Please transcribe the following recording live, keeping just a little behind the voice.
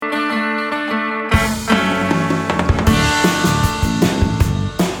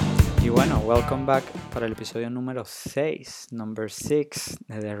Welcome back para el episodio número 6, number 6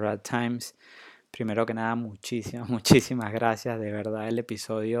 de The Rat Times. Primero que nada, muchísimas gracias. De verdad, el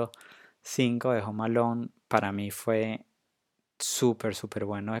episodio 5 de Home Alone para mí fue súper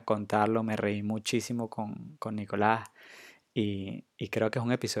bueno de contarlo. Me reí muchísimo con Nicolás y creo que es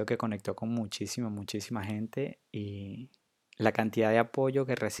un episodio que conectó con muchísima gente y la cantidad de apoyo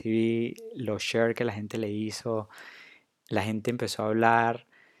que recibí, los shares que la gente le hizo, la gente empezó a hablar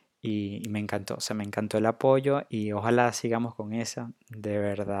y me encantó, o sea, me encantó el apoyo y ojalá sigamos con esa. De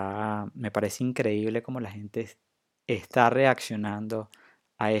verdad, me parece increíble cómo la gente está reaccionando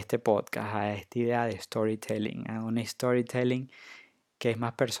a este podcast, a esta idea de storytelling, a un storytelling que es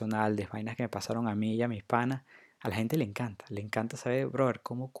más personal, de vainas que me pasaron a mí y a mis panas. A la gente le encanta saber, brother,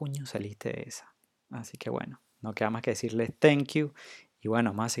 ¿cómo coño saliste de esa? Así que bueno, no queda más que decirles thank you y bueno,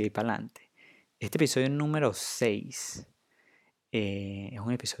 vamos a seguir para adelante. Este episodio número 6 es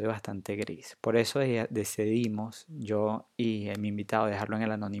un episodio bastante gris. Por eso decidimos yo y mi invitado dejarlo en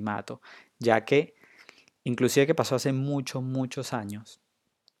el anonimato, ya que inclusive que pasó hace muchos años,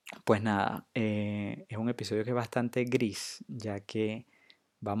 pues nada, es un episodio que es bastante gris, ya que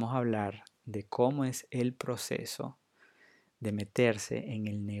vamos a hablar de cómo es el proceso de meterse en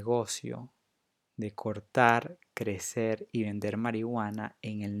el negocio de cortar, crecer y vender marihuana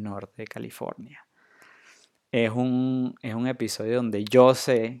en el norte de California. Es un episodio donde yo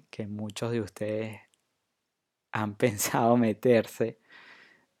sé que muchos de ustedes han pensado meterse,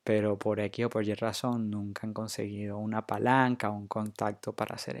 pero por X o por Y razón nunca han conseguido una palanca o un contacto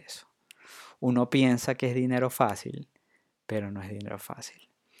para hacer eso. Uno piensa que es dinero fácil, pero no es dinero fácil.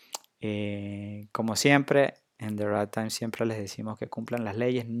 Como siempre, en The Right Time siempre les decimos que cumplan las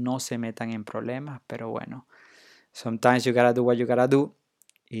leyes, no se metan en problemas, pero bueno, sometimes you gotta do what you gotta do.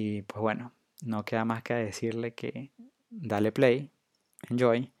 Y pues bueno, no queda más que decirle que dale play,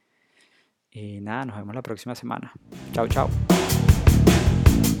 enjoy. Y nada, nos vemos la próxima semana. Chao.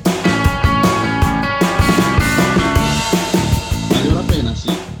 Valió la pena, sí.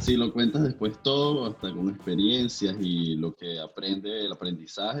 Si lo cuentas después todo, hasta con experiencias y lo que aprende, el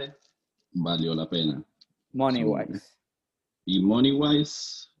aprendizaje, valió la pena. Money Son, wise. y money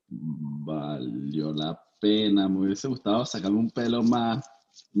wise, valió la pena. Me hubiese gustado sacarme un pelo más.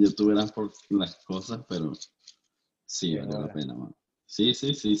 Yo tuviera por las cosas, pero sí, Qué valió la bola. pena, man. Sí,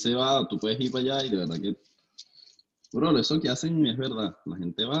 se va. Tú puedes ir para allá y de verdad que, bro, eso que hacen es verdad. La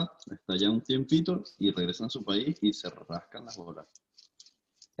gente va, está allá un tiempito y regresan a su país y se rascan las bolas.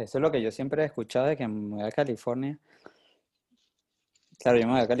 Eso es lo que yo siempre he escuchado de que me voy a California. Claro, yo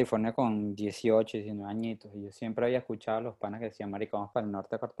me voy a California con 18, 19 añitos y yo siempre había escuchado a los panas que decían, marica, vamos para el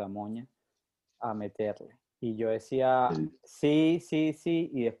norte de Cortamoña a meterle. Y yo decía, Sí. sí,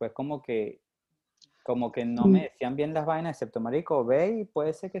 y después como que no me decían bien las vainas, excepto marico, ve y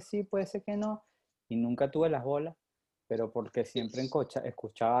puede ser que sí, puede ser que no. Y nunca tuve las bolas, pero porque siempre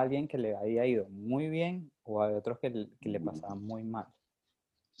escuchaba a alguien que le había ido muy bien o a otros que le pasaba muy mal.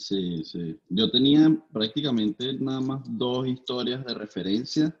 Sí, sí. Yo tenía prácticamente nada más dos historias de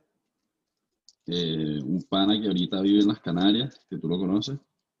referencia. Un pana que ahorita vive en las Canarias, que tú lo conoces,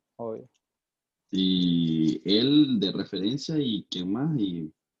 Obvio. y él de referencia y quién más,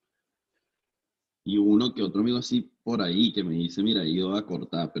 y uno que otro amigo así por ahí que me dice, mira, he ido a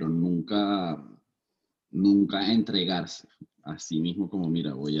cortar, pero nunca a entregarse. Así mismo como,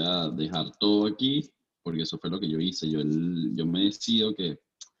 mira, voy a dejar todo aquí, porque eso fue lo que yo hice. Yo me decido que,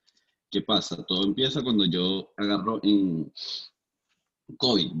 ¿qué pasa? Todo empieza cuando yo agarro en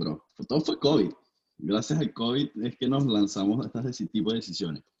COVID, bro. Todo fue COVID. Gracias al COVID es que nos lanzamos a este tipo de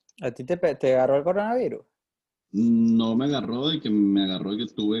decisiones. ¿A ti te agarró el coronavirus? No me agarró de que me agarró que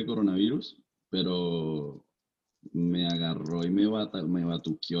tuve coronavirus, pero me agarró y me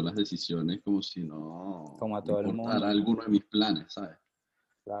batuqueó las decisiones como si no Como a todo el importara mundo, alguno de mis planes, ¿sabes?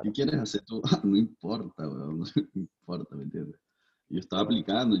 ¿Qué claro. quieres hacer tú? Ah, no importa, bro, no importa, ¿me entiendes? Yo estaba Obvio.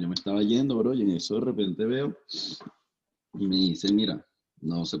 aplicando, yo me estaba yendo, bro, y en eso de repente veo y me dice, mira,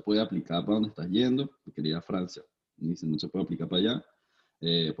 no se puede aplicar para donde estás yendo, quería ir a Francia. Me dice, no se puede aplicar para allá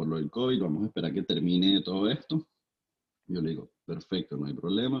por lo del COVID, vamos a esperar que termine todo esto. Yo le digo, perfecto, no hay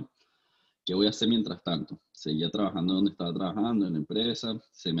problema. ¿Qué voy a hacer mientras tanto? Seguía trabajando donde estaba trabajando, en la empresa,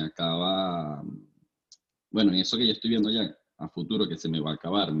 se me acaba, bueno, en eso que ya estoy viendo ya a futuro, que se me va a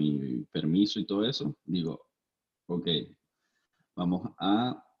acabar mi permiso y todo eso, digo, ok, vamos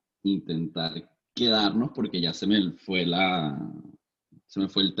a intentar quedarnos porque ya se me fue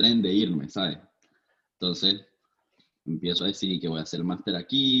el tren de irme, ¿sabes? Entonces empiezo a decidir que voy a hacer máster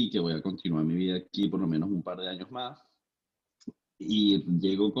aquí, que voy a continuar mi vida aquí por lo menos un par de años más. Y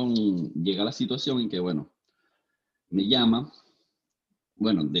llega la situación en que, bueno, me llama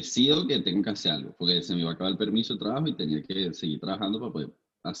bueno, decido que tengo que hacer algo, porque se me iba a acabar el permiso de trabajo y tenía que seguir trabajando para poder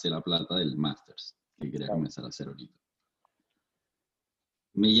hacer la plata del Masters, que quería Claro. comenzar a hacer ahorita.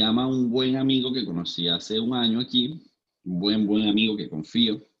 Me llama un buen amigo que conocí hace un año aquí, un buen amigo que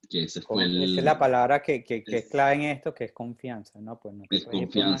confío, que ese fue Esa es la palabra que es es, clave en esto, que es confianza, ¿no? Pues no te es puedes ir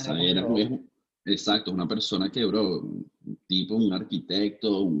por una confianza. con el ojo. Exacto, una persona que, bro, un tipo, un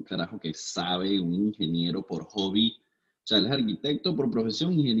arquitecto, un carajo que sabe, un ingeniero por hobby. O sea, él es arquitecto por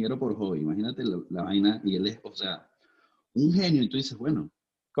profesión, ingeniero por hobby. Imagínate la vaina, y él es, o sea, un genio. Y tú dices, bueno,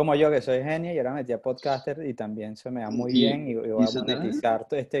 Como yo, que soy genio y ahora metí a podcaster y también se me da muy bien y voy y a se te da. monetizar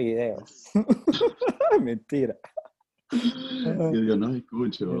todo este video. Mentira. Y yo no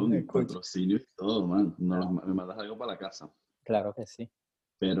escucho, Me y escucho. patrocinio y todo, man. No, Me mandas algo para la casa. claro que sí.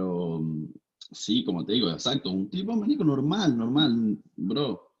 Pero sí, como te digo, exacto, un tipo médico normal,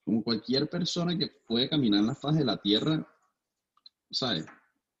 bro, como cualquier persona que puede caminar en la faz de la tierra, ¿sabes?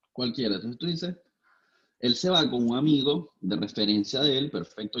 Cualquiera. Entonces tú dices, él se va con un amigo de referencia de él,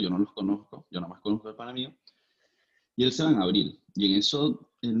 perfecto, yo no los conozco, yo nada más conozco el pana mío, y él se va en abril. Y en eso,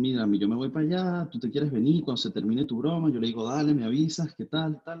 él mira, yo me voy para allá, tú te quieres venir, cuando se termine tu broma, yo le digo, dale, me avisas, qué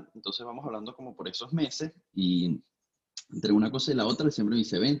tal, tal. Entonces vamos hablando como por esos meses, y entre una cosa y la otra, él siempre me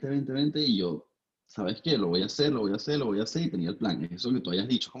dice, vente, y yo, ¿sabes qué? Lo voy a hacer, lo voy a hacer, y tenía el plan. Es eso que tú hayas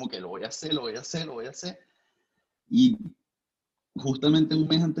dicho, como que lo voy a hacer, lo voy a hacer. Y justamente un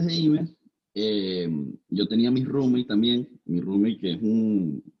mes antes de irme, yo tenía mi roommate también, mi roommate que es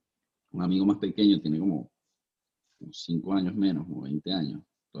un amigo más pequeño, tiene como 5 años menos, como 20 años,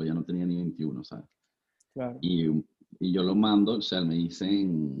 todavía no tenía ni 21, ¿sabes? Claro. Y, y yo lo mando, o sea, me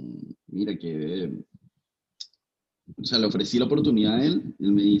dicen, mira que, o sea, le ofrecí la oportunidad a él,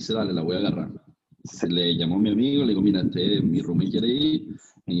 él me dice, dale, la voy a agarrar. Le llamó a mi amigo, le digo, mira, mi roommate quiere ir,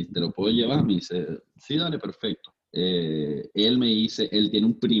 me dice, ¿te lo puedo llevar? Me dice, sí, dale, perfecto. Él me dice, él tiene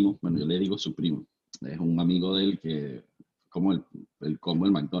un primo, bueno, yo le digo su primo, es un amigo de él que, como el combo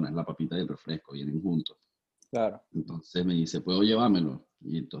del McDonald's, la papita y el refresco, vienen juntos. Claro. Entonces me dice, ¿puedo llevármelo?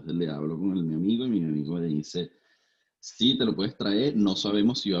 Y entonces le hablo con mi amigo y mi amigo le dice, sí, te lo puedes traer, no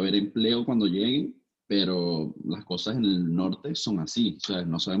sabemos si va a haber empleo cuando lleguen, pero las cosas en el norte son así, o sea,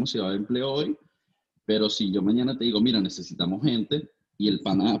 no sabemos si va a haber empleo hoy, pero si yo mañana te digo, mira, necesitamos gente y el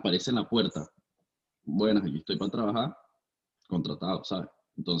pana aparece en la puerta, bueno, aquí estoy para trabajar, contratado, ¿sabes?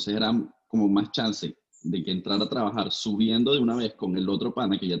 Entonces era como más chance de que entrara a trabajar subiendo de una vez con el otro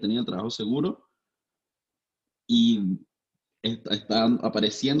pana que ya tenía el trabajo seguro y estaban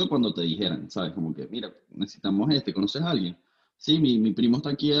apareciendo cuando te dijeran, ¿sabes? Como que, mira, necesitamos ¿conoces a alguien? Sí, mi primo está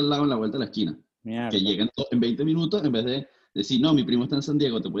aquí al lado, en la vuelta de la esquina. Que Mierda. lleguen en 20 minutos en vez de decir, no, mi primo está en San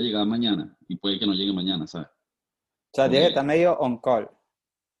Diego, te puede llegar mañana. Y puede que no llegue mañana, ¿sabes? O sea, tiene que estar Porque medio on call.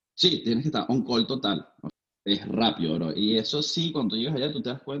 sí, tienes que estar on call total. Es rápido, bro. Y eso sí, cuando llegas allá, tú te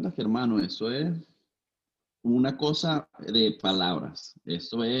das cuenta que, hermano, eso es una cosa de palabras.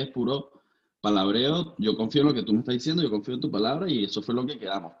 Eso es puro palabreo. Yo confío en lo que tú me estás diciendo, yo confío en tu palabra y eso fue lo que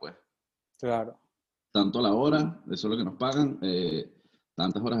quedamos, pues. Claro. Tanto la hora, eso es lo que nos pagan,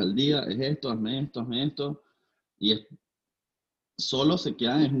 tantas horas al día, es esto, hazme esto. Y solo se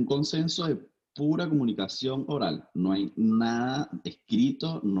queda en un consenso de pura comunicación oral. No hay nada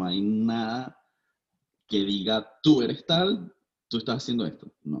escrito, no hay nada que diga tú eres tal, tú estás haciendo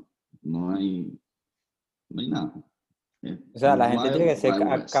esto. No, no hay, no hay nada. Es O sea, la gente tiene Wild que ser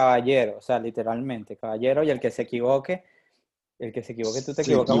Wild West. caballero, o sea, literalmente, caballero, y el que se equivoque, tú te Se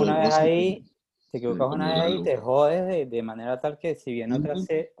equivocas una vez equivocó, ahí, te se equivocas una comió vez la ahí, te loca. jodes de manera tal que si viene Ujú.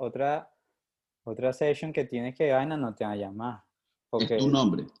 otra session que tienes que vaina, no te va a llamar, Es porque tu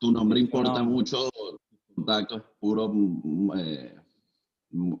nombre es tu importa nombre, mucho, contacto es puro,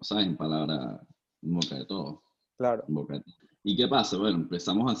 ¿sabes? En palabra, en boca de todo. claro, En boca de todo. ¿Y qué pasa? Bueno,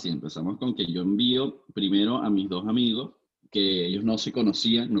 empezamos así, empezamos con que yo envío primero a mis dos amigos, que ellos no se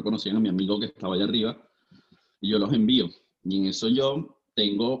conocían, no conocían a mi amigo que estaba allá arriba, y yo los envío. Y en eso yo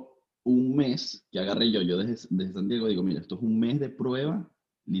tengo un mes que agarré yo desde San Diego, digo, mira, esto es un mes de prueba,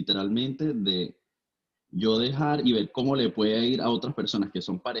 literalmente, de yo dejar y ver cómo le puede ir a otras personas que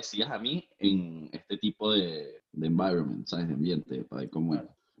son parecidas a mí en este tipo de environment, ¿sabes? De ambiente, para ver cómo es.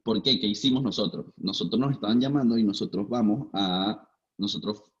 claro. ¿Por qué? ¿Qué hicimos nosotros? Nosotros nos estaban llamando y nosotros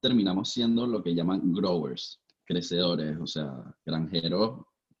terminamos siendo lo que llaman growers, crecedores, o sea, granjeros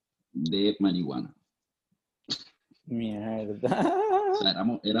de marihuana. Mierda. O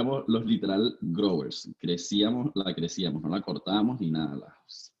sea, éramos los literal growers. La crecíamos, no la cortábamos ni nada.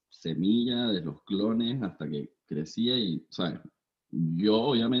 Las semillas de los clones hasta que crecía y, ¿sabes? Yo,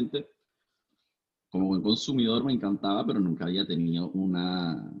 obviamente, como buen consumidor me encantaba, pero nunca había tenido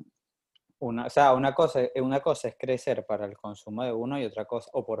una cosa es crecer para el consumo de uno y otra cosa,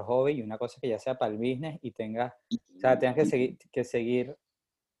 o por hobby, y una cosa que ya sea para el business y tengas que seguir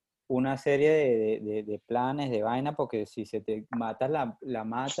una serie de planes, de vaina, porque si se te mata la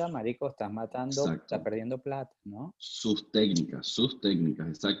mata, marico, estás Exacto. perdiendo plata, ¿no? Sus técnicas,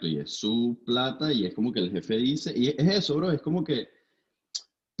 exacto. Y es su plata y es como que el jefe dice, y es eso, bro, es como que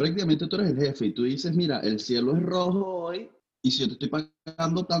prácticamente tú eres el jefe y tú dices, mira, el cielo es rojo hoy y si yo te estoy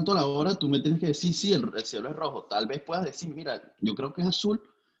pagando tanto la hora, tú me tienes que decir, sí, el cielo es rojo. Tal vez puedas decir, mira, yo creo que es azul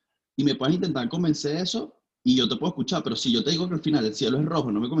y me puedes intentar convencer de eso y yo te puedo escuchar, pero si yo te digo que al final el cielo es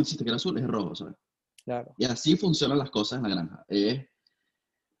rojo, no me convenciste que era azul, es rojo, ¿sabes? Claro, Y así funcionan las cosas en la granja.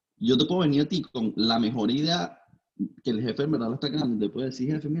 Yo te puedo venir a ti con la mejor idea que el jefe en verdad lo está ganando. Te puede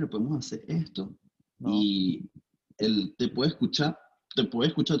decir, jefe, mira, podemos hacer esto. ¿no? Y él te puede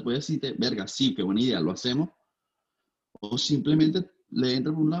decirte, verga, sí, qué buena idea, lo hacemos. O simplemente le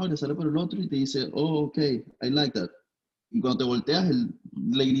entra por un lado y le sale por el otro y te dice, oh, ok, I like that. Y cuando te volteas, él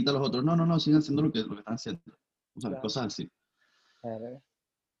le grita a los otros, no, no, no, sigan haciendo lo que están haciendo. O sea, Claro. cosas así. Verga.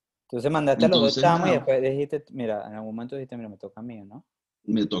 Entonces mandaste a los dos Entonces, chamos y nada, después dijiste, mira, en algún momento dijiste, mira, me toca a mí, ¿no?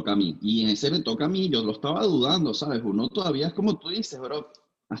 me toca a mí. Y en ese me toca a mí, yo lo estaba dudando, ¿sabes? Uno todavía es como tú dices, bro.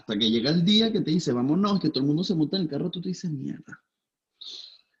 Hasta que llega el día que te dice, vámonos, que todo el mundo se monta en el carro, tú te dices, mierda.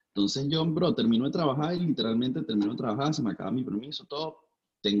 Entonces yo, bro, termino de trabajar y literalmente termino de trabajar, se me acaba mi permiso, todo.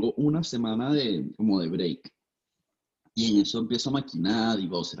 Tengo una semana como de break. Y en eso empiezo a maquinar,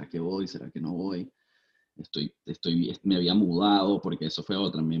 digo, ¿será que voy? ¿Será que no voy? Me había mudado, porque eso fue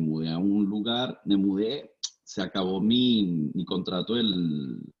otra, me mudé a un lugar, se acabó mi contrato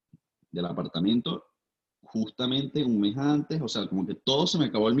del apartamento justamente un mes antes, o sea, como que todo se me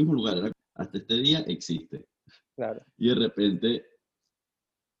acabó al mismo lugar, hasta este día existe. Claro. Y de repente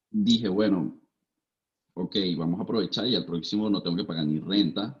dije, bueno, ok, vamos a aprovechar y al próximo no tengo que pagar ni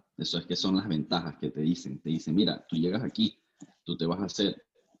renta. Eso es que son las ventajas que te dicen, mira, tú llegas aquí, tú te vas a hacer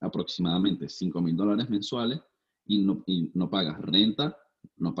aproximadamente $5,000 mensuales y no pagas renta,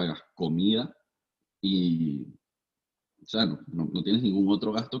 no pagas comida y, o sea, no tienes ningún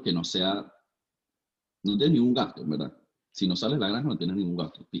otro gasto que no sea, no tienes ningún gasto, ¿verdad? Si no sales de la granja no tienes ningún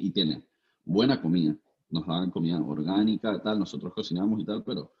gasto y tienes buena comida. Nos daban comida orgánica, tal, nosotros cocinamos y tal,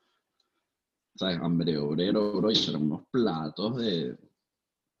 pero, ¿sabes? Hambre obrero, bro, y eran unos platos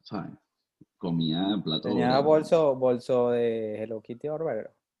 ¿sabes? Comida, plato Tenía obrero. bolso de Hello Kitty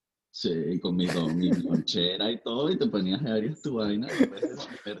Orbero. Sí, con mi lonchera y todo, y te ponías a ver tu vaina después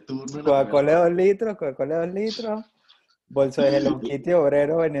del primer turno en la primera hora. Coca-Cola 2 litros, bolso de Hello Kitty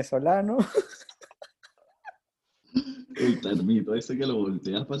obrero venezolano. El termito ese que lo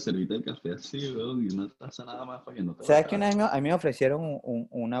volteas para servirte el café así, weón, y una taza nada más para que no te lo ¿Sabes que una acabes. vez a mí me ofrecieron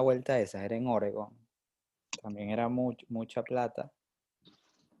una vuelta de esas? Era en Oregon. También era mucha plata.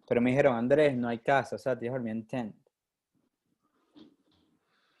 Pero me dijeron, Andrés, no hay casa, o sea, tienes que dormir en tent.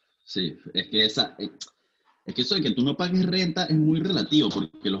 Sí, es que eso de que tú no pagues renta es muy relativo,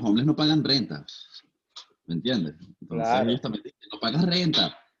 porque los hombres no pagan renta, ¿me entiendes? Entonces ellos Claro. también dicen, no pagas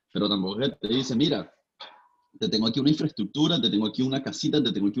renta, pero tampoco es que te dicen, mira, te tengo aquí una infraestructura, te tengo aquí una casita,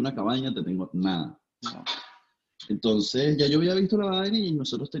 te tengo aquí una cabaña, te tengo nada. No. Entonces ya yo había visto la vaina y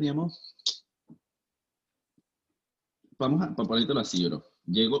nosotros teníamos, para ponértelo así, bro.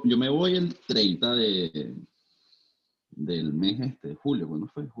 Yo me voy el 30 del mes julio, ¿cuándo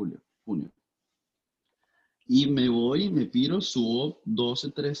fue? Junio. Y me voy, me piro, subo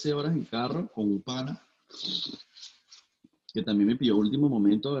 12, 13 horas en carro con un pana que también me pilló último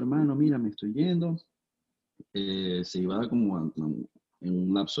momento, hermano, mira, me estoy yendo. Se iba como en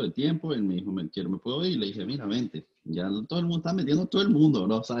un lapso de tiempo, él me dijo, me puedo ir, y le dije, mira, vente. Ya todo el mundo está metiendo todo el mundo,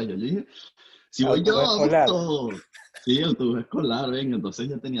 ¿no? O sea, yo dije, si voy yo, Autobús vamos escolar. todos. Sí, autobús escolar, venga. Entonces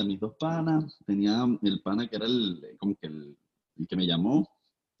ya tenía mis dos panas, tenía el pana que era como que el que me llamó.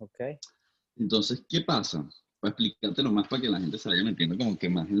 Ok. Entonces, ¿qué pasa? Para explicártelo más para que la gente se vaya metiendo como que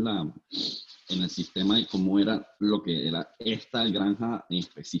más en el sistema y cómo era lo que era esta granja en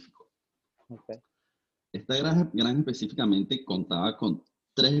específico. Ok. Esta granja específicamente contaba con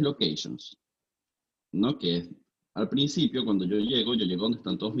tres locations, ¿no? Que es, al principio, cuando yo llego donde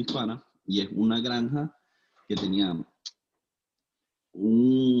están todos mis panas, y es una granja que tenía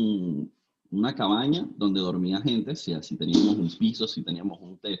una cabaña donde dormía gente, si así teníamos un piso, si teníamos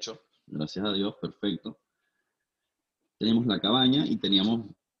un techo, gracias a Dios, perfecto. Teníamos la cabaña y teníamos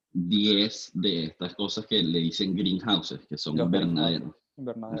 10 de estas cosas que le dicen greenhouses, que son Los greenhouses. invernaderos.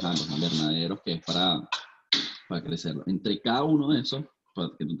 Invernadero. Ajá, los invernaderos que es para crecerlo. Entre cada uno de esos, para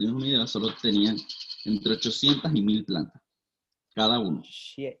que tú tengas una idea, solo tenían entre 800 y 1000 plantas, cada uno.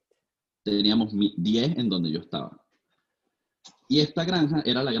 Shit. Teníamos 10 en donde yo estaba. Y esta granja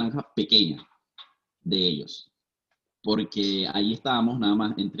era la granja pequeña de ellos, porque ahí estábamos nada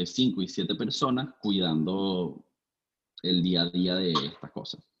más entre 5 y 7 personas cuidando el día a día de estas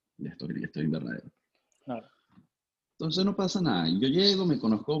cosas, de esto invernadero. Claro. Entonces no pasa nada. Yo llego, me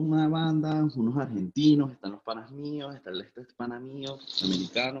conozco una banda, unos argentinos, están los panas míos, está el este pana mío,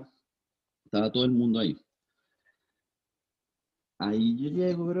 americano, estaba todo el mundo ahí. Ahí yo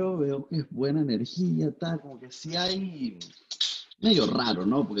llego, bro, veo que es buena energía, tal, como que sí hay medio raro,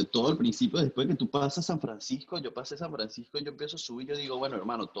 ¿no? Porque todo al principio, después que tú pasas San Francisco, yo pasé San Francisco, yo empiezo a subir, yo digo, bueno,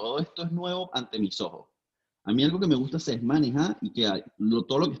 hermano, todo esto es nuevo ante mis ojos. A mí algo que me gusta hacer es manejar y que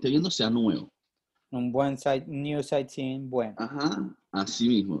todo lo que esté viendo sea nuevo. Un buen new sightseeing, bueno. Ajá, así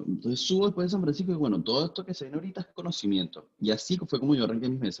mismo. Entonces subo después de San Francisco y bueno, todo esto que se viene ahorita es conocimiento. Y así fue como yo arranqué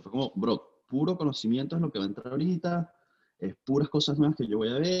mis meses. Fue como, bro, puro conocimiento es lo que va a entrar ahorita, es puras cosas nuevas que yo voy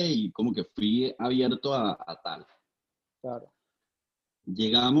a ver y como que fui abierto a tal. Claro.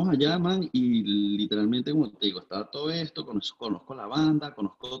 Llegamos allá, man, y literalmente, como te digo, estaba todo esto, conozco la banda,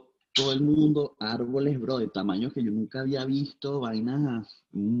 conozco todo el mundo, árboles, bro, de tamaños que yo nunca había visto, vainas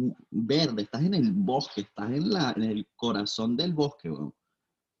verdes, estás en el bosque, estás en el corazón del bosque, bro. O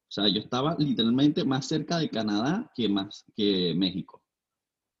sea, yo estaba literalmente más cerca de Canadá que México,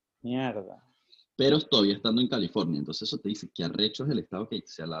 Mierda. pero todavía estando en California, entonces eso te dice que arrecho es el estado que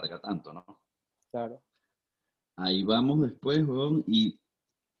se alarga tanto, ¿no? Claro. Ahí vamos después, weón, y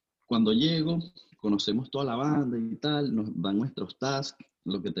cuando llego, conocemos toda la banda y tal, nos dan nuestros tasks,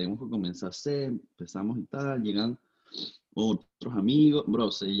 lo que tenemos que comenzar a hacer, empezamos y tal, llegan otros amigos, bro,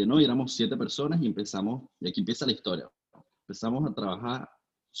 se llenó y éramos 7 personas y empezamos, y aquí empieza la historia. Empezamos a trabajar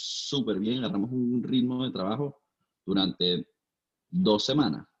súper bien, agarramos un ritmo de trabajo durante 2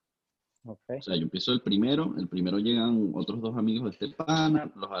 semanas. Ok. O sea, yo empiezo el primero llegan otros 2 amigos de este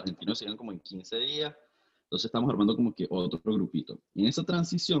pana, los argentinos llegan como en 15 días, entonces estamos armando como que otro grupito. Y en esa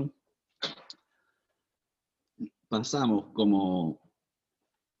transición pasamos como,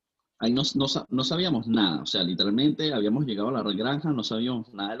 ahí no sabíamos nada, o sea, literalmente habíamos llegado a la granja, no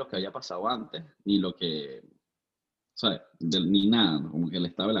sabíamos nada de lo que había pasado antes, ni lo que, ¿sabes? Ni nada, como que el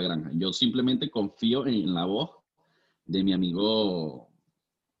estado de la granja. Yo simplemente confío en la voz de mi amigo,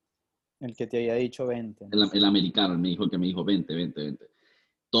 El que te había dicho 20, ¿no? el americano, que me dijo, vente, vente, vente.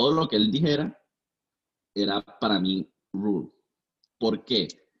 Todo lo que él dijera era para mí rule. ¿Por qué?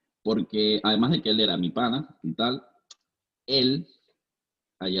 Porque además de que él era mi pana y tal, él,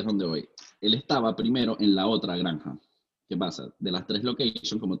 ahí es donde voy, él estaba primero en la otra granja. ¿Qué pasa? De las 3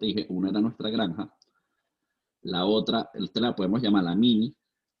 locations, como te dije, una era nuestra granja, la otra, la podemos llamar la mini,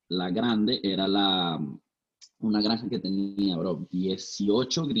 la grande era una granja que tenía, bro,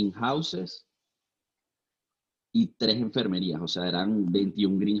 18 greenhouses y 3 enfermerías, o sea, eran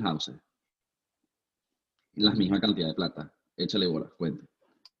 21 greenhouses. La misma cantidad de plata. Échale bola, cuente.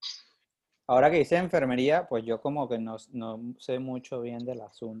 Ahora que dice enfermería, pues yo como que no sé mucho bien del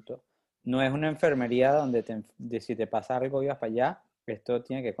asunto. No es una enfermería donde si te pasa algo y vas para allá. Esto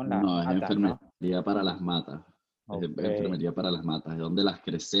tiene que ver con las No, es matas, ¿no? enfermería para las matas. Es Ok, enfermería para las matas, es donde las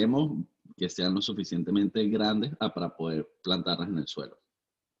crecemos, que sean lo suficientemente grandes para poder plantarlas en el suelo.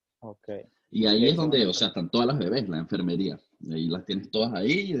 ok. Y ahí es Eso es una donde, o sea, enfermería. están todas las bebés, la enfermería. Y ahí las tienes todas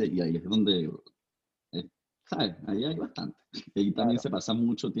ahí, y ahí es donde, eh, ¿sabes? Ahí hay bastante. Y ahí también Claro, se pasa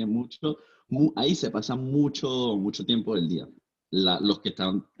mucho tiempo, ahí se pasa mucho tiempo del día, los que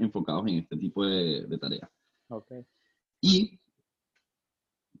están enfocados en este tipo de tareas. ok. Y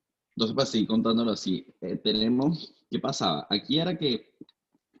entonces, para seguir contándolo así, ¿qué pasaba? Aquí era que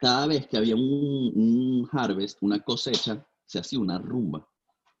cada vez que había un harvest, una cosecha, se hacía una rumba,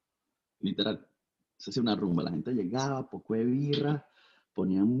 literal. Se hacía una rumba, la gente llegaba, poco de birra,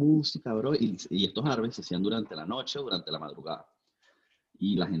 ponían música, bro, y estos harvests se hacían durante la noche o durante la madrugada.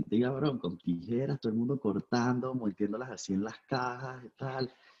 Y la gente iba, bro, con tijeras, todo el mundo cortando, metiéndolas así en las cajas y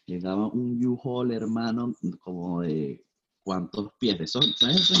tal. Llegaba un U-Haul, hermano, como de cuántos pies de esos.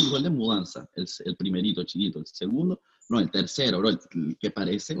 ¿Sabes? Eso es igual de mudanza. El primerito, chiquito. El segundo, no, el tercero, bro, el que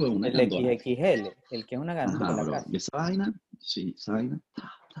parece, bro, una El gandola. XXL, el que es una Ajá, gandola bro. casi. Y esa vaina, sí, esa vaina,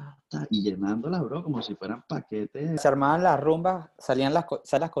 y llenándola, bro, como si fueran paquetes. Se armaban las rumbas, salían las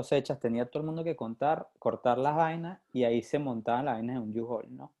cosechas, tenía todo el mundo que cortar las vainas y ahí se montaban las vainas en un U-Haul,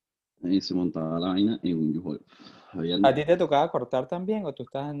 ¿no? Y se montaba la vaina en un U-Haul. ¿A Habían ti te tocaba cortar también o tú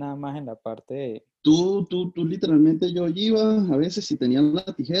estás nada más en la parte de... Tú literalmente yo iba, a veces si tenías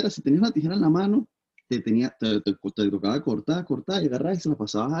si tenías la tijera en la mano, te tocaba cortar, y agarrar y se la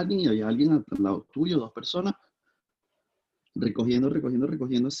pasabas a alguien y había alguien al lado tuyo, 2 personas, recogiendo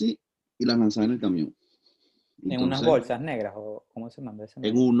así y las lanzaban en el camión. en unas Entonces, bolsas negras o cómo se manda ese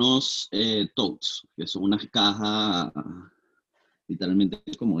en nombre? unos totes, que son unas cajas, literalmente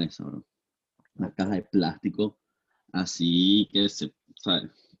como esa, bro. Una caja de plástico así que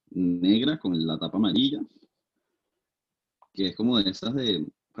 ¿sabes? Negra con la tapa amarilla, que es como de esas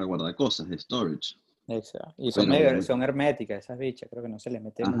para guardar cosas, de storage. Exacto. Y son, Pero medio, obviamente, son herméticas esas bichas, creo que no se le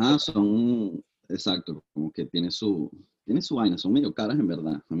mete mucho ajá, carbón. exacto, como que tiene su vaina, son medio caras en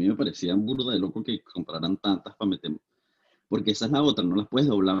verdad. A mí me parecía burda de loco que compraran tantas para meter, porque esa es la otra, no las puedes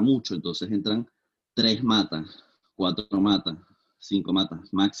doblar mucho, entonces entran 3 matas, 4 matas, 5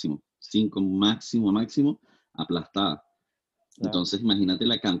 matas, máximo, 5 máximo, aplastadas. Claro. Entonces imagínate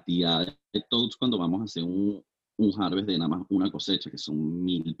la cantidad de toads cuando vamos a hacer un harvest de nada más una cosecha, que son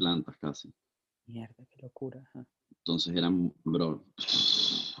 1000 plantas casi. Mierda, qué locura. Ajá. Entonces eran, bro,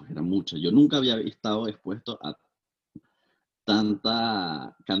 era mucho. Yo nunca había estado expuesto a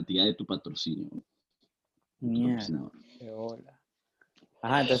tanta cantidad de tu patrocinio, de tu Mierda, patrocinador. qué hola.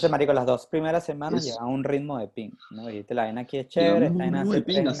 Ajá, entonces, marico, las 2 primeras semanas Es, llevan un ritmo de ping, ¿no? Dijiste, la vaina aquí es chévere, llevamos esta un vaina ritmo hace de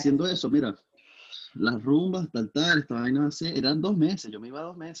tres pinga meses. haciendo eso, mira, las rumbas, tal, esta vaina eran 2 meses, yo me iba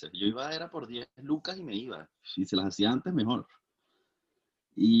 2 meses, yo iba era por 10 lucas y me iba, si se las hacía antes mejor.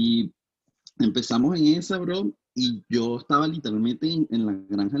 Y empezamos en esa, bro, y yo estaba literalmente en la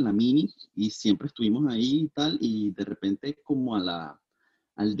granja, en la mini, y siempre estuvimos ahí y tal, y de repente como al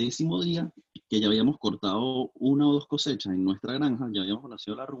 10.º día, que ya habíamos cortado 1 o 2 cosechas en nuestra granja, ya habíamos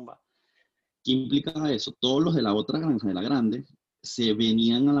nacido la rumba. ¿Qué implicaba eso? Todos los de la otra granja, de la grande, se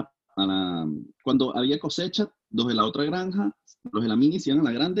venían cuando había cosecha, los de la otra granja, los de la mini se iban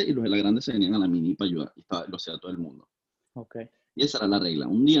a la grande y los de la grande se venían a la mini para ayudar, y lo hacía todo el mundo. Ok. Y esa era la regla.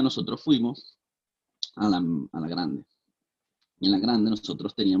 Un día nosotros fuimos a la grande. Y en la grande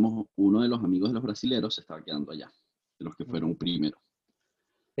nosotros teníamos uno de los amigos de los brasileros, se estaba quedando allá, de los que fueron primero.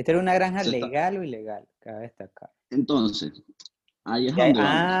 ¿Esta era una granja Se está, legal o ilegal? Cabe destacar. entonces, ahí es a donde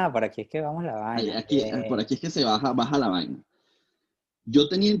vamos. Por aquí es que vamos la vaina. Por aquí es que se baja la vaina. Yo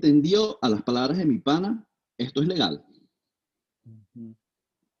tenía entendido a las palabras de mi pana, esto es legal, Ujú.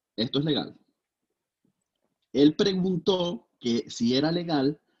 esto es legal. Él preguntó que si era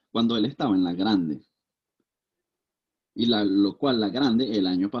legal cuando él estaba en la grande. Y lo cual la grande el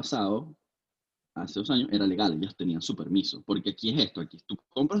año pasado, hace 2 años, era legal, ellos tenían su permiso. Porque aquí es esto, aquí tú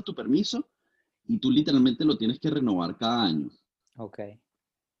compras tu permiso y tú literalmente lo tienes que renovar cada año, Ok.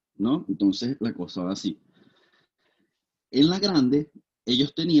 ¿no? Entonces la cosa va así. En la grande,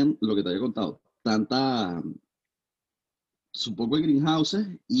 ellos tenían, lo que te había contado, su poco de greenhouses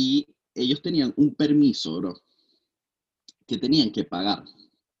y ellos tenían un permiso, bro, que tenían que pagar,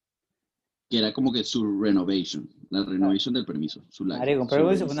 que era como que su renovation, la Ah, renovation del permiso, marico, pero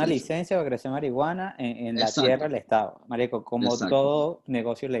su eso fue una licencia. licencia para crecer marihuana en la tierra Exacto, del Estado. Marico, como exacto. todo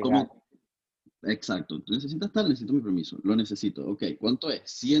negocio legal. Como, exacto. Tú necesitas tal, necesito mi permiso. Lo necesito. Ok, ¿cuánto es?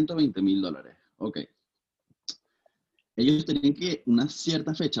 $120,000. Ok. Ellos tenían que una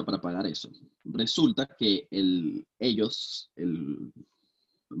cierta fecha para pagar eso. Resulta que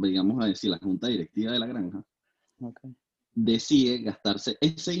digamos a decir, la junta directiva de la granja, Ok. decide gastarse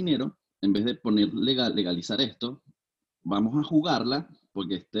ese dinero, en vez de legalizar esto, vamos a jugarla,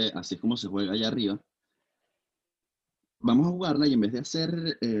 porque así es como se juega allá arriba, vamos a jugarla y en vez de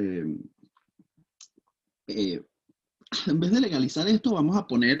hacer, eh, en vez de legalizar esto, vamos a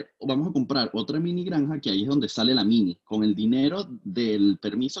comprar otra mini granja, que ahí es donde sale la mini, con el dinero del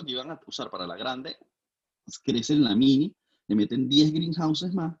permiso que iban a usar para la grande, pues, crecen la mini, le meten 10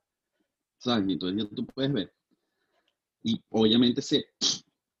 greenhouses más, ¿sabes? Y entonces ya tú puedes ver. Y obviamente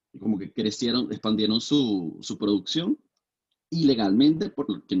como que expandieron su producción ilegalmente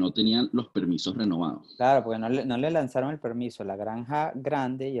porque no tenían los permisos renovados. Claro, porque no le lanzaron el permiso a la granja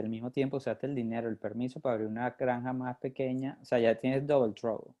grande y al mismo tiempo usaste el dinero, el permiso para abrir una granja más pequeña. O sea, ya tienes double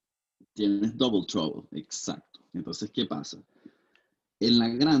trouble. Tienes double trouble, exacto. Entonces, ¿qué pasa? En la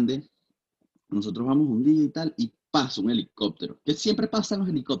grande, nosotros vamos un día y tal, y pasa un helicóptero. Que siempre pasan los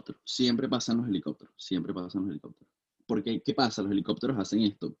helicópteros, siempre pasan los helicópteros, siempre pasan los helicópteros. Porque, ¿qué pasa? Los helicópteros hacen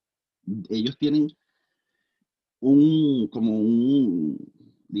esto. Ellos tienen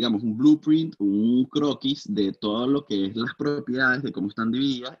digamos, un blueprint, un croquis de todo lo que es las propiedades, de cómo están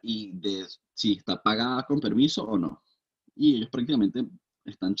divididas y de si está pagada con permiso o no. Y ellos prácticamente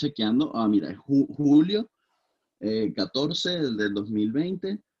están chequeando, mira, es julio 14 del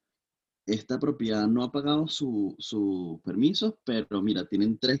 2020, esta propiedad no ha pagado su permiso, pero mira,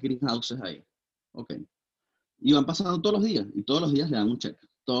 tienen 3 greenhouses ahí. Ok. Y van pasando todos los días, y todos los días le dan un check.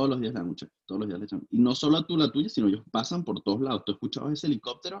 Todos los días le dan un check, todos los días le echan. Y no solo a tú la tuya, sino ellos pasan por todos lados. Tú escuchabas ese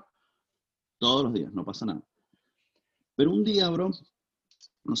helicóptero todos los días, no pasa nada. Pero un día, bro,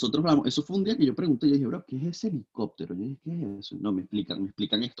 nosotros hablamos, eso fue un día que yo pregunté, yo dije, bro, ¿qué es ese helicóptero? Yo dije, ¿qué es eso? No, me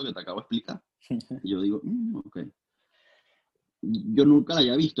explican esto que te acabo de explicar. Y yo digo, ok. yo nunca la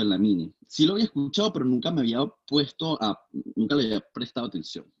había visto en la mini. Sí lo había escuchado, pero nunca me había nunca le había prestado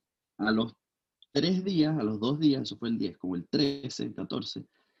atención. A los 3 días, a los 2 días, eso fue el 10, como el 13, el 14,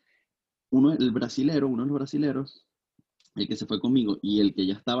 uno de los brasileros, el que se fue conmigo y el que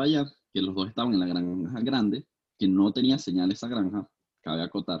ya estaba allá, que los dos estaban en la granja grande, que no tenía señal esa granja, cabe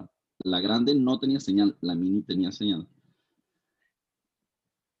acotar. La grande no tenía señal, la mini tenía señal.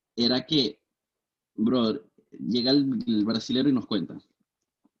 Era que, brother, llega el brasilero y nos cuenta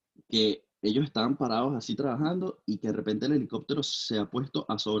que ellos estaban parados así trabajando y que de repente el helicóptero se ha puesto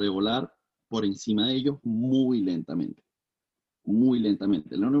a sobrevolar por encima de ellos muy lentamente. Muy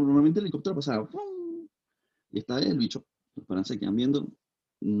lentamente. Normalmente el helicóptero pasaba ¡fum! Y esta vez el bicho, los panas se quedan viendo.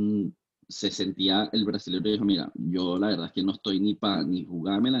 mm, Se sentía el brasileño y dijo, mira, yo la verdad es que no estoy ni para ni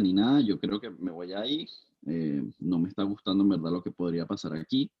jugármela ni nada, yo creo que me voy a ir, no me está gustando en verdad lo que podría pasar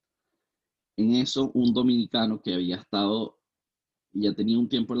aquí. En eso, un dominicano que había estado, ya tenía un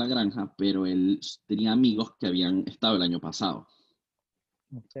tiempo en la granja, pero él tenía amigos que habían estado el año pasado.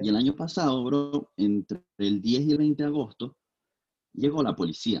 Y Ok, el año pasado, bro, entre el 10 y el 20 de agosto, llegó la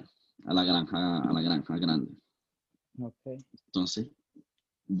policía a la granja grande. ok. Entonces,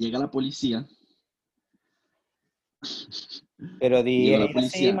 llega la policía, Pero di llegó la así,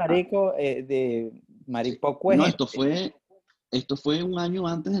 policía. marico, Sí, maripoco es no, este, esto fue un año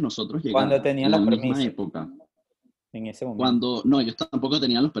antes de nosotros cuando llegar, tenían en la los misma permisos, época. en ese momento. Cuando, no, ellos tampoco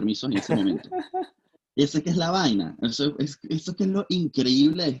tenían los permisos en ese momento. Y esa que es la vaina, eso que es lo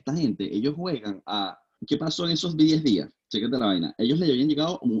increíble de esta gente. Ellos juegan a, ¿qué pasó en esos 10 días? Chéquate la vaina. Ellos le habían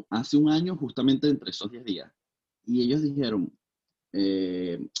llegado hace un año justamente entre esos 10 días. Y ellos dijeron,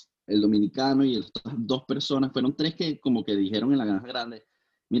 eh, el dominicano y estas dos personas, fueron tres que como que dijeron en la granja grande,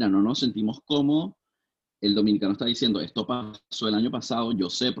 mira, no nos sentimos cómodos. El dominicano está diciendo, esto pasó el año pasado, yo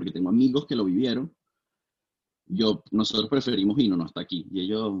sé porque tengo amigos que lo vivieron, nosotros preferimos irnos, no está aquí. Y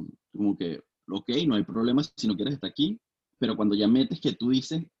ellos como que, ok, no hay problema si no quieres estar aquí, pero cuando ya metes que tú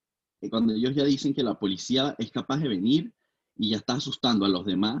dices, cuando ellos ya dicen que la policía es capaz de venir y ya está asustando a los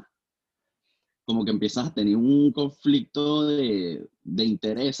demás, como que empiezas a tener un conflicto de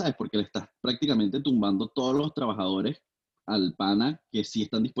interés, ¿sabes? Porque le estás prácticamente tumbando todos los trabajadores al pana que sí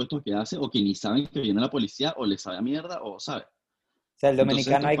están dispuestos a quedarse o que ni saben que viene la policía o les sabe a mierda o, ¿sabes? O sea, el Entonces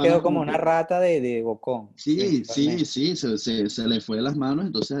dominicano estos ahí quedó panas como como una que, rata de bocón, sí, sí, principalmente. sí, se le fue de las manos,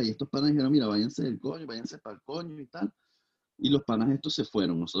 entonces ahí estos panas dijeron, mira, váyanse del coño, váyanse para el coño y tal. Y los panas estos se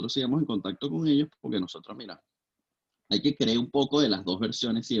fueron. Nosotros seguimos en contacto con ellos porque nosotros, mira, hay que creer un poco de las dos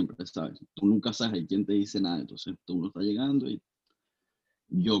versiones siempre, ¿sabes? Tú nunca sabes, hay quien te dice nada, entonces tú no está llegando y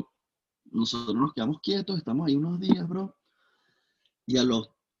yo, nosotros nos quedamos quietos, estamos ahí unos días, bro, y a los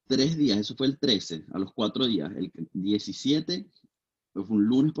 3 días, eso fue el 13, a los 4 días, el 17, fue un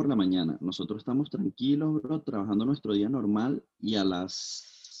lunes por la mañana, nosotros estamos tranquilos, bro, trabajando nuestro día normal y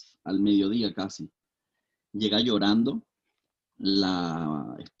al mediodía casi, llega llorando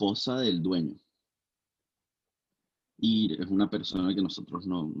la esposa del dueño y es una persona que nosotros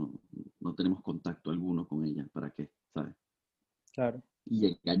no tenemos contacto alguno con ella, ¿para qué? ¿Sabes? Claro. Y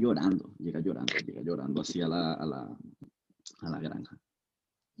llega llorando así a la granja.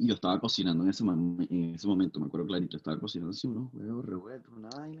 Y yo estaba cocinando en ese momento, me acuerdo clarito, estaba cocinando así unos huevos revueltos, una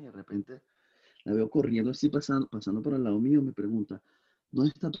vaina, y de repente la veo corriendo así, pasando por al lado mío, me pregunta,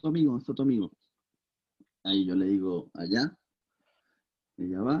 ¿dónde está tu amigo? ¿Dónde está tu amigo? Ahí yo le digo, allá,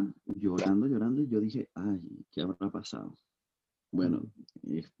 ella va, llorando, llorando, y yo dije, ay, ¿qué habrá pasado? Bueno,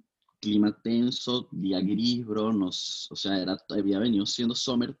 Mm. eh, clima tenso, día gris, bro, o sea, había venido siendo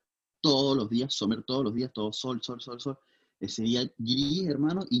summer todos los días, todo sol, sol, sol, sol. Ese día gris,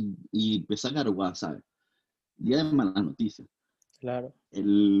 hermano, y empieza a garugar, ¿sabes? Día de malas noticias. Claro.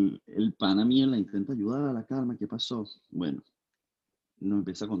 El pana mío la intenta ayudar a la calma, ¿qué pasó? Bueno, nos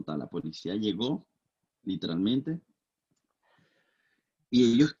empieza a contar, la policía llegó, literalmente,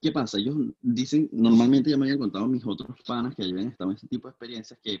 y ellos, ¿qué pasa? Ellos dicen, normalmente ya me habían contado mis otros panas que habían estado en ese tipo de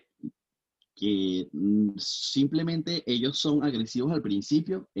experiencias, que simplemente ellos son agresivos al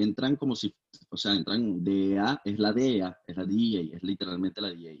principio, entran como si, o sea, entran DEA, es la DEA, es la DEA, es literalmente la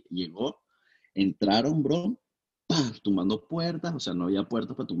DEA. Llegó, entraron, bro, ¡pam! Tumbando puertas, o sea, no había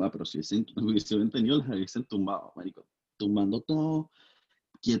puertas para tumbar, pero si hubiesen tenido, las hubiesen tumbado, marico. Tumbando todo,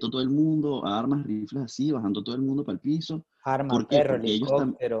 quieto todo el mundo, armas, rifles así, bajando todo el mundo para el piso. Arma, ¿Por qué? perro, Porque ellos también.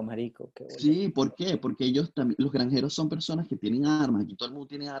 helicóptero, marico, qué bola. Sí, ¿por qué? Porque ellos también, los granjeros son personas que tienen armas, aquí todo el mundo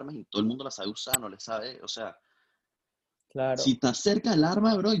tiene armas y todo el mundo las sabe usar, no les sabe, o sea, si Claro, estás cerca del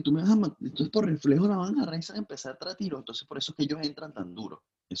arma, bro, y tú me vas a matar, entonces por reflejo la van a agarrar y se van a empezar a traer tiros, entonces por eso es que ellos entran tan duro,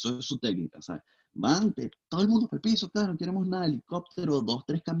 eso es su técnica, ¿sabes? Van, todo el mundo para el piso, claro, no queremos nada, helicóptero, dos,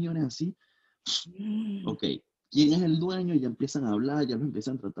 tres camiones así, ok, ¿quién es el dueño? Y ya empiezan a hablar, ya los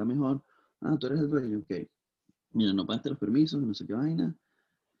empiezan a tratar mejor. Ah, tú eres el dueño, ok. Mira, no pagaste los permisos, no sé qué vaina.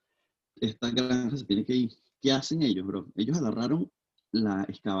 Esta granja se tiene que ir. ¿Qué hacen ellos, bro? Ellos agarraron la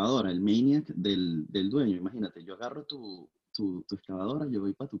excavadora, el maniac del dueño. Imagínate, yo agarro tu excavadora, yo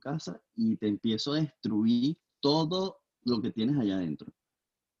voy para tu casa y te empiezo a destruir todo lo que tienes allá adentro.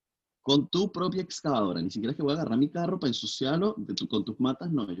 Con tu propia excavadora. Ni siquiera es que voy a agarrar mi carro para ensuciarlo con tus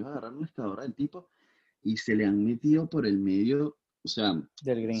matas. No, ellos agarraron la excavadora del tipo y se le han metido por el medio. O sea, Del si tú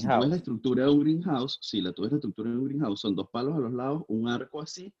ves la greenhouse. estructura de un greenhouse, si tú ves la estructura de un greenhouse, son dos palos a los lados, un arco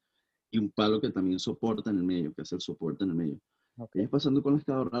así y un palo que también soporta en el medio, que es el soporte en el medio. Ok. Ellos pasando con la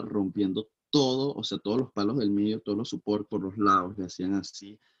excavadora, rompiendo todo, o sea, todos los palos del medio, todos los soportes por los lados, le hacían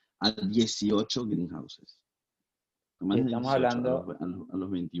así a 18 greenhouses. No Y más de estamos 18, hablando, a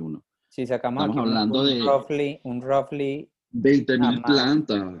los 21. si sacamos Estamos aquí hablando de un roughly, 20.000 más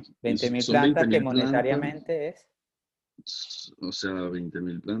plantas. 20.000 Son plantas que 20.000 plantas, monetariamente es. o sea,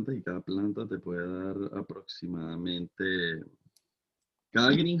 20.000 plantas y cada planta te puede dar aproximadamente,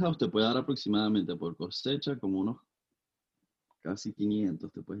 cada greenhouse te puede dar aproximadamente por cosecha como unos casi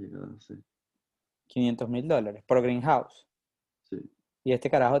 500 te puede llegar a hacer. $500.000 por greenhouse. Sí, Y este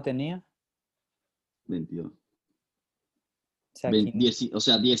carajo tenía, 22. o sea, 20, o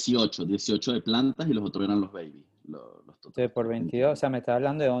sea, 18 de plantas y los otros eran los baby, los entonces totales, por 22, o 21. sea, me está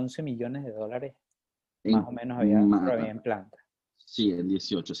hablando de $11 millones, más En o menos había mata, en planta. sí, en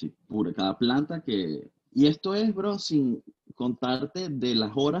 18, sí, pura, cada planta que... Y esto es, bro, sin contarte de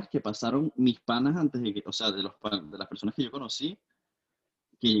las horas que pasaron mis panas antes de que, o sea, de las personas que yo conocí,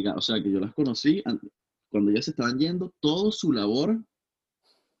 que llegaron, o sea, que yo las conocí cuando ellas se estaban yendo, todo su labor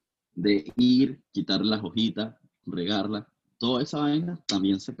de ir, quitar las hojitas, regarlas, toda esa vaina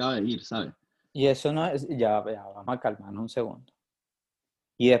también se acaba de ir, ¿sabes? Y eso no es, ya vamos a calmarnos un segundo.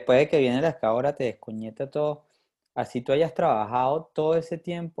 Y después de que viene la excavadora te descoñeta todo. Así tú hayas trabajado todo ese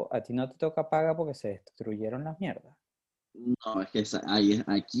tiempo, a ti no te toca paga porque se destruyeron las mierdas. No, es que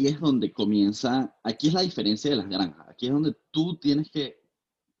aquí es donde comienza, aquí es la diferencia de las granjas, aquí es donde tú tienes que,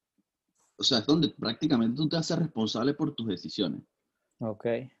 o sea, es donde prácticamente tú te haces responsable por tus decisiones. Ok.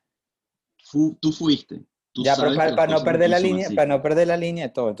 Tú fuiste, tú Ya, pero sabes que las para no cosas perder aquí la son línea, así. para no perder la línea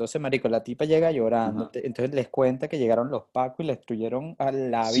de todo. Entonces, marico, la tipa llega llorando, Ajá. entonces les cuenta que llegaron los pacos y le destruyeron a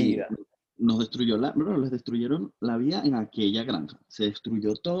la Sí, vida. les destruyeron la vida en aquella granja. Se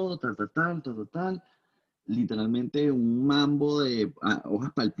destruyó todo, tal. Literalmente un mambo de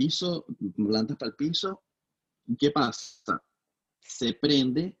hojas para el piso, plantas para el piso. ¿Qué pasa? Se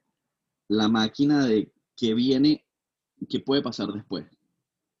prende la máquina de qué viene, qué puede pasar después.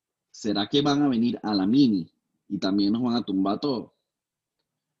 ¿Será que van a venir a la mini y también nos van a tumbar todo?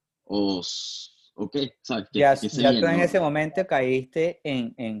 ¿O qué? ¿Sabes? Ya, ¿Qué se ya tú viene en ese ahora? momento caíste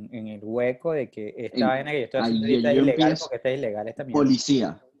en el hueco de que esta En, vaina que yo estoy haciendo ahí ahorita es yo ilegal empiezo, porque está ilegal esta mierda.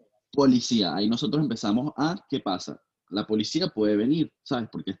 policía, policía. Ahí nosotros empezamos ¿qué pasa? La policía puede venir, ¿sabes?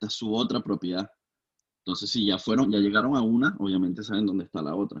 Porque esta es su otra propiedad. Entonces, si ya llegaron a una, obviamente saben dónde está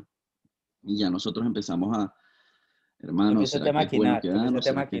la otra. Y ya nosotros empezamos Tú hermano, empezaste a ¿será que es bueno maquinar, tú quedarnos? empezaste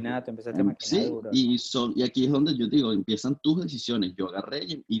a ¿Será que maquinar, tú empezaste a maquinar sí? duro. Y aquí es donde yo digo, empiezan tus decisiones. Yo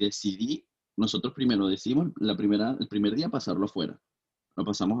agarré y decidí, nosotros primero decidimos el primer día pasarlo afuera. Lo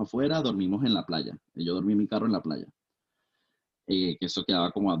pasamos afuera, dormimos en la playa. Yo dormí en mi carro en la playa. Que eso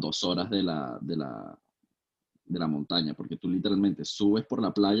quedaba como a 2 horas de la montaña, porque tú literalmente subes por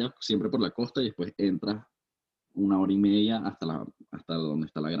la playa, siempre por la costa, y después entras 1 hora y media hasta donde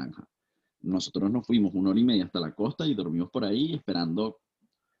está la granja. Nosotros nos fuimos 1 hora y media hasta la costa y dormimos por ahí esperando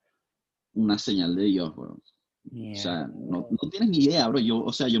una señal de Dios, bro. O sea, Mierda. no tienes ni idea, bro.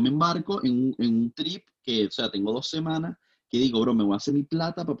 O sea, yo me embarco en un trip que, o sea, tengo 2 semanas que digo, bro, me voy a hacer mi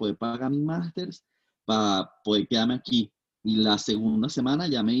plata para poder pagar mi másters, para poder quedarme aquí. Y la segunda semana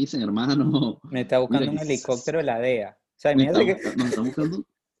ya me dicen, hermano, Me está mira buscando que un helicóptero de la DEA. O sea, me está imagínate que buscando, nos están buscando,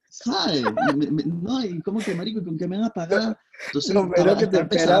 ¿sabes? No, y como que, marico, ¿con qué me van a pagar? Entonces lo menos que te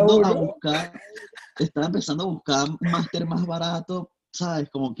espera uno. estaba empezando a buscar un máster más barato, ¿sabes?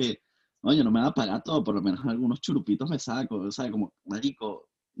 Como que, oye, no me va a pagar todo, por lo menos algunos churupitos me saco, ¿sabes? Como, marico,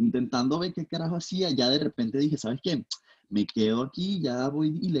 intentando ver qué carajo hacía, ya de repente dije, ¿sabes qué? Me quedo aquí, ya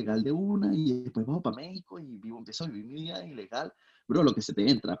voy ilegal de una y después bajo para México y empiezo a vivir mi vida ilegal. Bro, lo que se te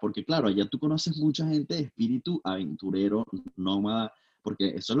entra, porque claro, allá tú conoces mucha gente de espíritu aventurero, nómada, porque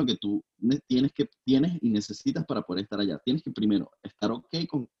eso es lo que tú tienes y necesitas para poder estar allá. Tienes que primero estar ok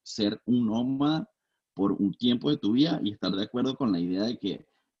con ser un nómada por un tiempo de tu vida y estar de acuerdo con la idea de que,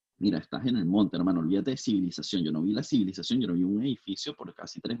 mira, estás en el monte, hermano, olvídate de civilización. Yo no vi la civilización, yo no vi un edificio por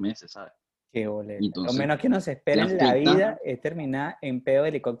casi 3 meses, ¿sabes? Qué Y boleta. Lo entonces menos que nos te espera en la afecta vida es terminar en pedo de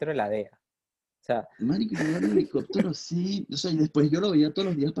helicóptero de la DEA. O sea, Marico, yo iba en helicóptero así, o sea, y después yo lo veía todos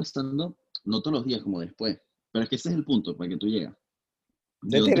los días pasando, no todos los días, como después. Pero es que ese es el punto, para que tú llegas.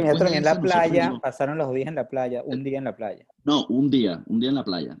 yo Yo después terminé de en eso, la nosotros playa, dijimos, pasaron los días en la playa, eh, un día en la playa. no, un día en la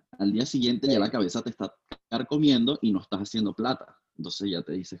playa. Al día siguiente ya la Ok. cabeza te está comiendo y no estás haciendo plata. Entonces ya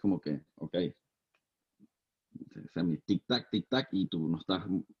te dices como que, ok, o sea, mi tic tac, y tú no estás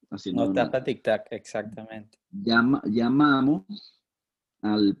No haciendo está nada. para tic-tac, exactamente. Llamamos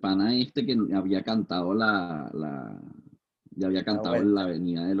al pana este que había cantado ya había La cantado la vuelta.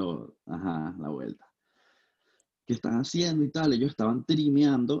 avenida de los, ajá, la vuelta. ¿Qué están haciendo y tal? Ellos estaban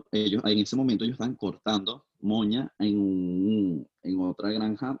trimeando, ellos en ese momento ellos estaban cortando moña en otra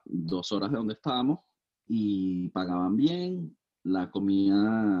granja, 2 horas de donde estábamos, y pagaban bien, la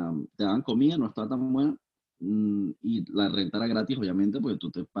comida, te daban comida, no estaba tan buena, y la renta era gratis, obviamente, porque tú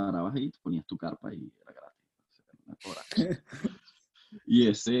te parabas ahí, te ponías tu carpa y era gratis. O sea, no cobraste. Y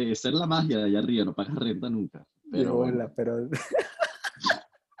esa es la magia de allá arriba, no pagas renta nunca. De Pero bueno. bola, pero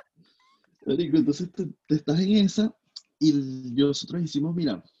Marico, entonces te estás en esa y nosotros hicimos,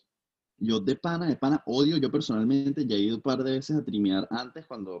 mira, yo de pana, odio, yo personalmente ya he ido un par de veces a trimear antes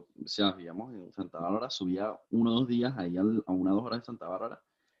cuando, o sea, vivíamos en Santa Bárbara, subía 1 o 2 días ahí a 1 o 2 horas de Santa Bárbara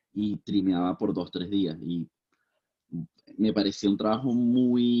y trimeaba por 2 o 3 días y me parecía un trabajo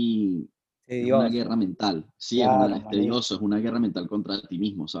muy, es una tedioso. guerra mental, sí, Claro, es marico. tedioso, es una guerra mental contra ti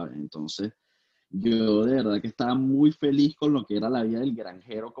mismo, ¿sabes? Entonces, yo de verdad que estaba muy feliz con lo que era la vida del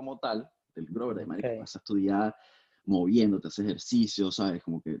granjero como tal, del grower de marico, Ok. vas a estudiar moviéndote, haces ejercicio, ¿sabes?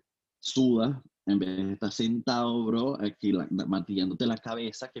 Como que sudas en vez de estar sentado, bro, aquí martillándote la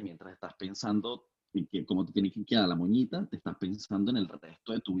cabeza, que mientras estás pensando en que cómo te tiene que quedar la moñita, te estás pensando en el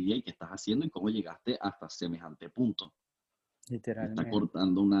resto de tu vida y qué estás haciendo y cómo llegaste hasta semejante punto. Está Literalmente.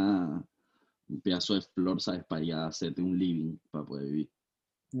 cortando un pedazo de flor, ¿sabes? Para ya hacerte un living, para poder vivir.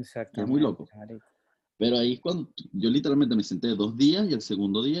 Y es muy Exactamente, loco. marico. Pero ahí es cuando yo literalmente me senté 2 días y el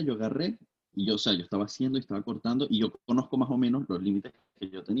segundo día yo agarré y yo, o sea, yo estaba haciendo y estaba cortando y yo conozco más o menos los límites que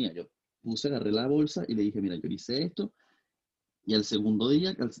yo tenía. Yo agarré la bolsa y le dije, mira, yo hice esto. Y el segundo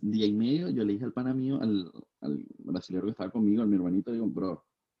día, al día y medio, yo le dije al pana mío, al brasileño que estaba conmigo, a mi hermanito, digo, bro,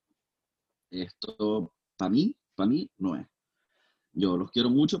 esto para mí no es. Yo los quiero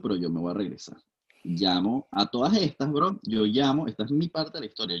mucho, pero yo me voy a regresar. Llamo a todas estas, bro. Yo llamo, esta es mi parte de la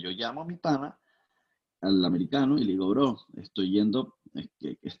historia. Yo llamo a mi pana, al americano, y le digo, bro, estoy yendo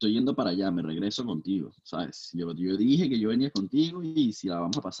para allá, me regreso contigo, ¿sabes? Yo dije que yo venía contigo y si la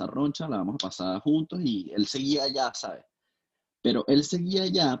vamos a pasar roncha, la vamos a pasar juntos. Y él seguía allá, ¿sabes? Pero él seguía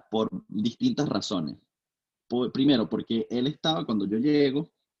allá por distintas razones. Primero, porque él estaba, cuando yo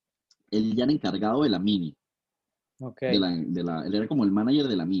llego, él ya era encargado de la mini, Ok. él era como el manager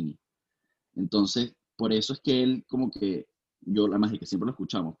de la mini. Entonces, por eso es que él como que, yo la mágica siempre lo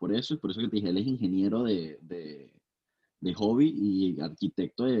escuchamos, por eso que te dije, él es ingeniero de hobby y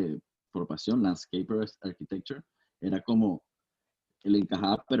arquitecto de profesión, landscaper architecture, era como, él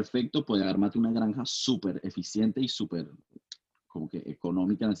encajaba perfecto, puede armarte una granja súper eficiente y súper como que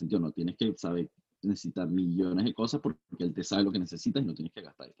económica en el sentido, no tienes que saber, necesitar millones de cosas porque él te sabe lo que necesitas y no tienes que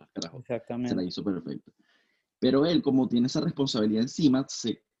gastar, estás carajo, se la Exactamente. hizo perfecto. Pero él, como tiene esa responsabilidad encima,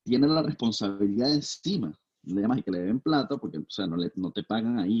 tiene la responsabilidad encima. Le llamas y que le deben plata, porque o sea, no te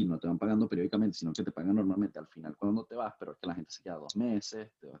pagan ahí, no te van pagando periódicamente, sino que te pagan normalmente al final cuando te vas, pero es que la gente se queda 2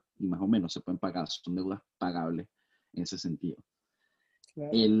 meses y más o menos se pueden pagar, son deudas pagables en ese sentido. Claro.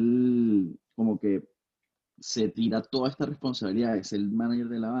 Él como que se tira toda esta responsabilidad, es el manager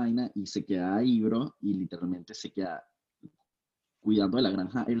de la vaina y se queda ahí, bro, y literalmente se queda cuidando de la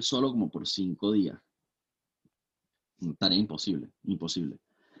granja él solo como por 5 días. Tarea imposible, imposible.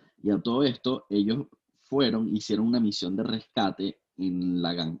 Y a todo esto, ellos hicieron una misión de rescate en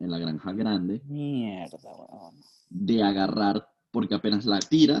la granja grande, Mierda, weón. de agarrar, porque apenas la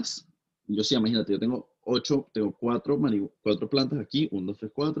tiras, yo sí, imagínate, yo tengo cuatro plantas aquí, 1, 2,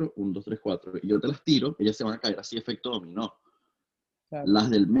 3, 4, 1, 2, 3, 4, y yo te las tiro, ellas se van a caer así, efecto dominó. Claro, Las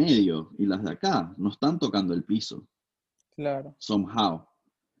del medio y las de acá no están tocando el piso, claro. somehow.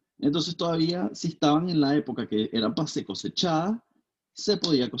 Entonces todavía, si estaban en la época que eran para ser cosechadas, se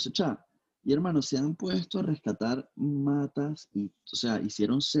podía cosechar. Y hermanos, se han puesto a rescatar matas y, o sea,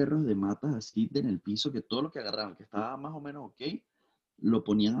 hicieron cerros de matas así en el piso, que todo lo que agarraban, que estaba más o menos ok, lo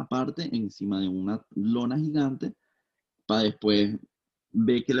ponían aparte encima de una lona gigante para después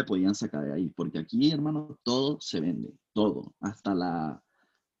ver qué le podían sacar de ahí. Porque aquí, hermano, todo se vende, todo, hasta Hasta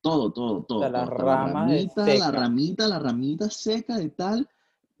todo, las hasta la ramas de ramita, seca. la ramita seca de tal.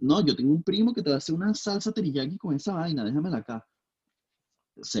 No, yo tengo un primo que te va a hacer una salsa teriyaki con esa vaina, déjamela acá.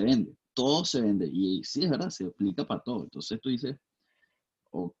 Se vende, todo se vende. Y sí, es verdad, se aplica para todo. Entonces tú dices,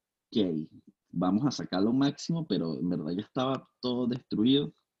 ok, vamos a sacar lo máximo, pero en verdad ya estaba todo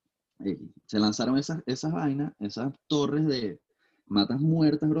destruido. Se lanzaron esas vainas, esas torres de matas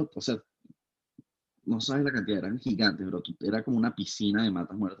muertas, bro. O sea, no sabes la cantidad, eran gigantes, bro. Era como una piscina de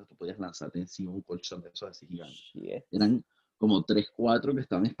matas muertas, tú podías lanzarte encima un colchón de esos así gigantes. Shit. Eran como 3 4 que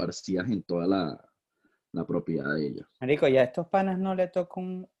estaban esparcidas en toda la propiedad de ellos. Marico, ya a estos panas no le toca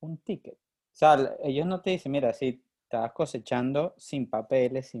un ticket. O sea, ellos no te dicen, mira, si estabas cosechando sin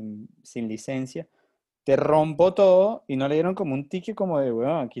papeles, sin licencia, te rompo todo y no le dieron como un ticket como de,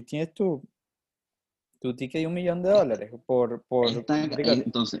 bueno, aquí tienes tu ticket de $1 millón marico,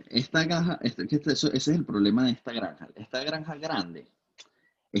 Entonces, esta granja, ese es el problema de esta granja. Esta granja grande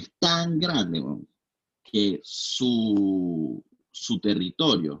es tan grande, weón, que su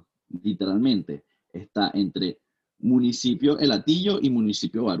territorio, literalmente, está entre municipio El Hatillo y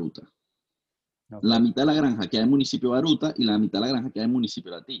municipio Baruta. ok, La mitad de la granja queda en municipio Baruta y la mitad de la granja queda en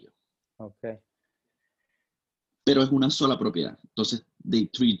municipio El Hatillo. ok, Pero es una sola propiedad. Entonces, they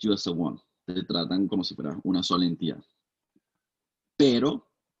treat you as a one. Te tratan como si fuera una sola entidad. Pero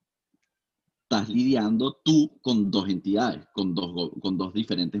estás lidiando tú con dos entidades, con dos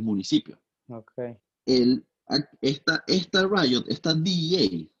diferentes municipios. ok, Esta Riot, esta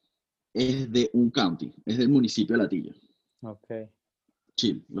DEA, es de un county, es del municipio de Latillo. ok.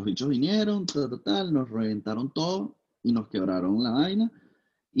 Chill. Los bichos vinieron, tal, nos reventaron todo y nos quebraron la vaina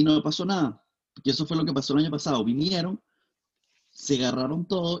y no pasó nada. Y eso fue lo que pasó el año pasado. Vinieron, se agarraron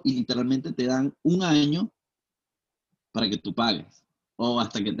todo y literalmente te dan un año para que tú pagues. O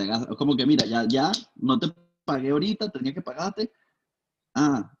hasta que te hagas, como que mira, ya no te pagué ahorita, tenía que pagarte.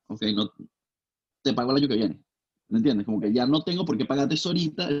 Ah, ok, no, te pago el año que viene. ¿Me entiendes? Como que ya no tengo por qué pagarte eso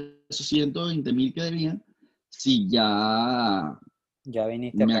ahorita, esos 120,000 que debían, si ya Ya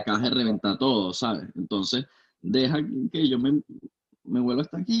viniste me acá acabas de con todo. reventar todo, ¿sabes? Entonces, deja que yo me vuelva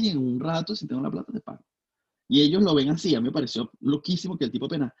hasta aquí en un rato, si tengo la plata, te pago. Y ellos lo ven así, a mí me pareció loquísimo que el tipo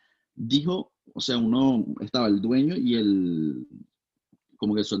apenas dijo, o sea, uno estaba el dueño y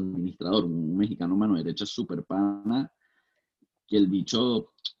como que su administrador, un mexicano mano derecha súper pana, que el bicho,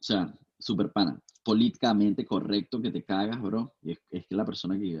 o sea, súper pana, políticamente correcto que te cagas, bro, y es que la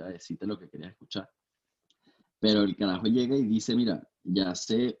persona que iba a decirte lo que querías escuchar. Pero el carajo llega y dice, mira, ya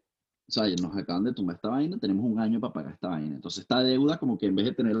sé, o sea, nos acaban de tumbar esta vaina, tenemos un año para pagar esta vaina. Entonces esta deuda, como que en vez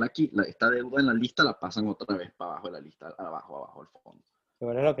de tenerla aquí, esta deuda en la lista la pasan otra vez para abajo de la lista, abajo, al fondo.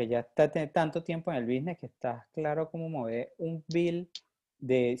 Sobre lo que ya está tanto tiempo en el business que estás claro cómo mover un bill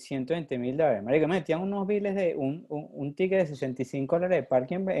de $120,000. Marico, me metían unos billes de un ticket de $65 de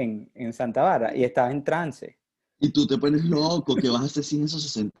parking en Santa Bárbara y estaba en trance. Y tú te pones loco, que vas a hacer sin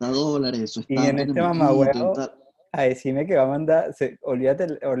esos $60, eso es Y en tanto que este me quito y mamahuevo tal. a decirme que va a mandar,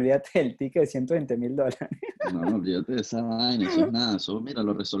 olvídate del ticket de $120,000. No, olvídate de esa vaina, eso es nada, eso, mira,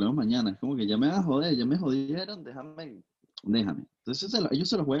 lo resolvemos mañana. Es como que ya me vas a joder, ya me jodieron, déjame. Entonces ellos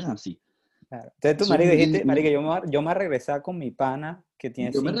se lo juegan así. Claro. Entonces tú, Eso es marico, dijiste, marico, yo me voy a regresar con mi pana que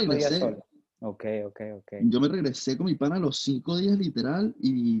tiene yo me 5 días regresé, solo. Ok, ok, ok. yo me regresé con mi pana a los 5 días literal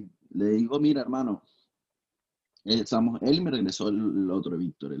y le digo, mira, hermano, él y me regresó el otro,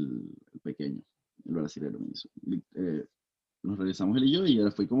 Víctor, el pequeño, el brasileño me hizo. Nos regresamos él y yo y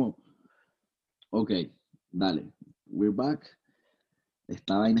ahora fue como, ok, dale, we're back,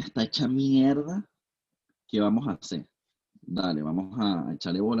 esta vaina está hecha mierda, ¿qué vamos a hacer? Dale, vamos a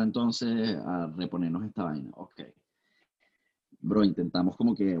echarle bola entonces a reponernos esta vaina. Ok. Bro, intentamos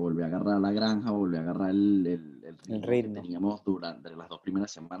como que volver a agarrar la granja, volver a agarrar el El ritmo que ritmo. teníamos durante las 2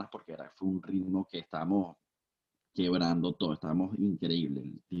 primeras semanas, porque fue un ritmo que estábamos quebrando todo, estábamos increíbles.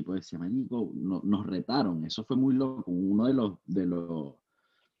 El tipo decía, manico, nos retaron, eso fue muy loco. Uno de los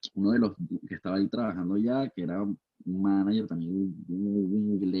que estaba ahí trabajando ya, que era un manager también,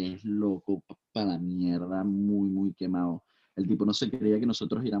 un inglés loco para la mierda, muy, muy quemado. El tipo no se creía que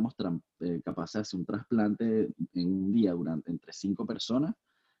nosotros éramos capaces de hacer un trasplante en un día entre 5 personas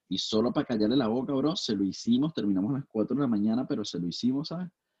y solo para callarle la boca, bro, se lo hicimos, terminamos a las 4 de la mañana, pero se lo hicimos, ¿sabes?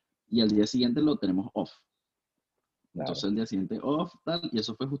 Y al día siguiente lo tenemos off. Entonces Claro. el día siguiente off, tal, y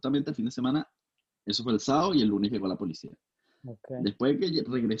eso fue justamente el fin de semana, eso fue el sábado y el lunes llegó la policía. Ok. Después de que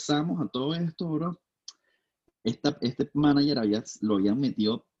regresamos a todo esto, bro, este manager lo habían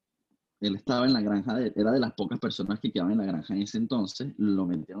metido, él estaba en la granja, era de las pocas personas que quedaban en la granja en ese entonces, lo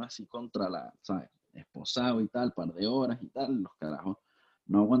metieron así contra ¿sabes? Esposado y tal, par de horas y tal, los carajos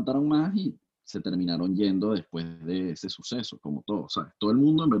no aguantaron más y se terminaron yendo después de ese suceso, como todo, ¿sabes? Todo el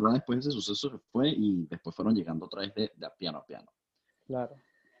mundo en verdad después de ese suceso se fue y después fueron llegando otra vez de piano a piano. Claro.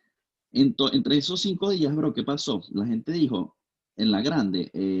 Entre esos 5 días, bro, ¿qué pasó? La gente dijo, en la grande,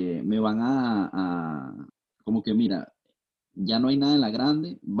 me van como que mira, ya no hay nada en la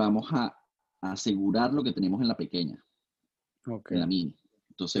grande, vamos a asegurar lo que tenemos en la pequeña, Ok. en la mini.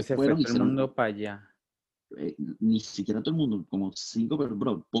 Entonces Se fue fueron, todo el hicieron, mundo para allá. ni siquiera todo el mundo, como 5, pero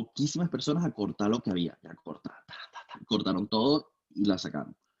bro, poquísimas personas a cortar lo que había. Ya cortar, cortaron todo y la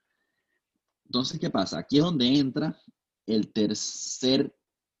sacaron. Entonces, ¿qué pasa? Aquí es donde entra el tercer,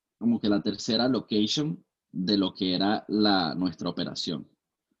 como que la tercera location de lo que era nuestra operación.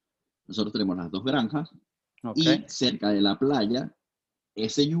 Nosotros tenemos las dos granjas Ok. y cerca de la playa,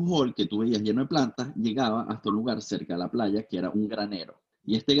 ese U-Haul que tú veías lleno de plantas llegaba hasta un lugar cerca de la playa que era un granero.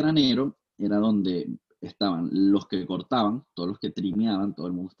 Y este granero era donde estaban los que cortaban, todos los que trimeaban, todo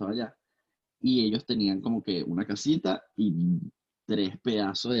el mundo estaba allá. Y ellos tenían como que una casita y 3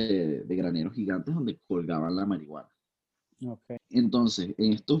 pedazos de graneros gigantes donde colgaban la marihuana. Ok. Entonces,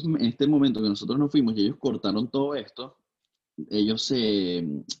 en este momento que nosotros nos fuimos y ellos cortaron todo esto, ellos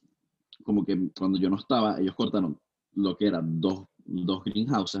como que cuando yo no estaba, ellos cortaron lo que eran dos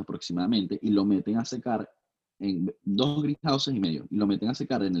greenhouses aproximadamente y lo meten a secar en 2,5 greenhouses y lo meten a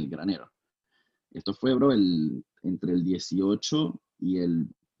secar en el granero. Esto fue, bro, entre el 18 y el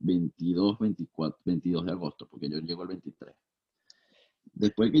 22, 24, 22 de agosto, porque yo llego el 23.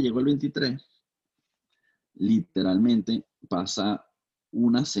 Después que llegó el 23, literalmente pasa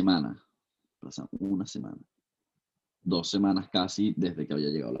una semana, 2 semanas casi desde que había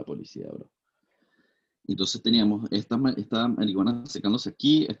llegado la policía, bro. Entonces teníamos esta marihuana secándose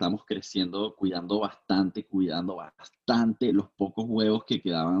aquí, estábamos creciendo, cuidando bastante los pocos huevos que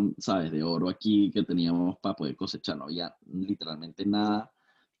quedaban, ¿sabes? De oro aquí que teníamos para poder cosechar. No había literalmente nada.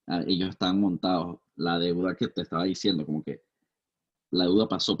 Ellos estaban montados. La deuda que te estaba diciendo, como que la deuda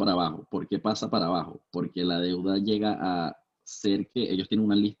pasó para abajo. ¿Por qué pasa para abajo? Porque la deuda llega a ser que ellos tienen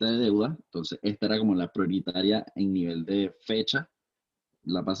una lista de deudas. Entonces esta era como la prioritaria en nivel de fecha,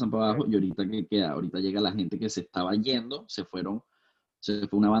 la pasan para abajo y ahorita que queda, ahorita llega la gente que se estaba yendo, se fue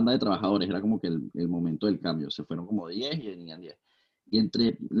una banda de trabajadores, era como que el momento del cambio, se fueron como 10 y venían 10. Y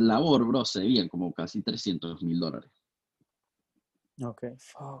entre labor, bro, se veían como casi $300,000, Ok.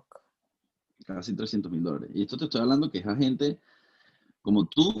 Fuck. casi $300,000. Y esto te estoy hablando que es a gente como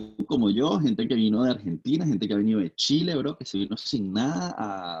tú, como yo, gente que vino de Argentina, gente que ha venido de Chile, bro, que se vino sin nada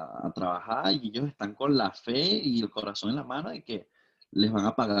a trabajar y ellos están con la fe y el corazón en la mano de que les van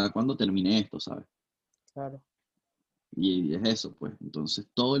a pagar cuando termine esto, ¿sabes? Claro. Y es eso, pues. Entonces,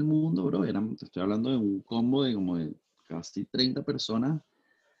 todo el mundo, bro, te estoy hablando de un combo de como de casi 30 personas,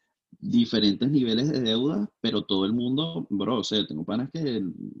 diferentes niveles de deuda, pero todo el mundo, bro, o sea, tengo panas que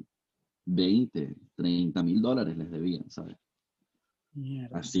 20, $30,000 les debían, ¿sabes?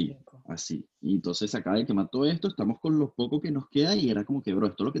 Mierda, Así, marico. así. Y entonces se acaba de quemar todo esto, estamos con lo poco que nos queda y era como que, bro,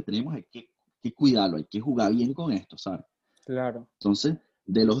 esto es lo que tenemos, hay que cuidarlo, hay que jugar bien con esto, ¿sabes? Claro. Entonces,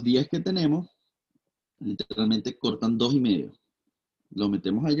 de los 10 que tenemos, literalmente cortan 2,5. Lo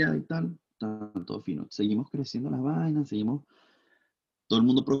metemos allá y tal, está todo fino. Seguimos creciendo las vainas, seguimos todo el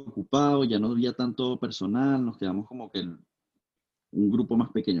mundo preocupado, ya no había tanto personal, nos quedamos como que un grupo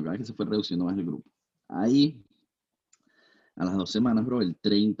más pequeño, cada vez que se fue reduciendo más el grupo. Ahí, a las 2 semanas, bro, el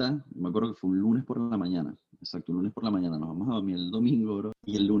 30, me acuerdo que fue un lunes por la mañana, exacto, un lunes por la mañana, nos vamos a dormir el domingo, bro,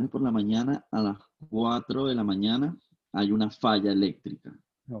 y el lunes por la mañana, a las 4 de la mañana, hay una falla eléctrica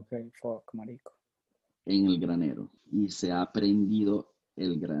Ok. Fuck, marico. en el granero, y se ha prendido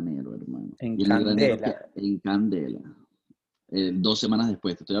el granero, hermano. En Y en el granero que candela. en candela. 2 semanas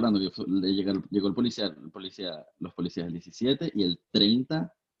después, te estoy hablando que llegó los policías el 17 y el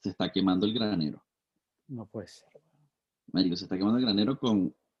 30 se está quemando el granero. No puede ser. Marico, se está quemando el granero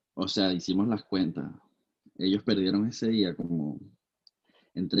o sea, hicimos las cuentas. Ellos perdieron ese día como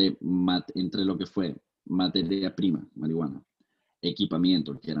entre lo que fue materia prima, marihuana,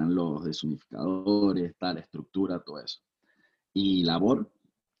 equipamiento, que eran los deshumidificadores, tal, estructura, todo eso. Y labor,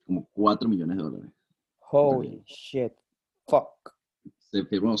 como $4 millones que Holy perdieron. shit. Fuck.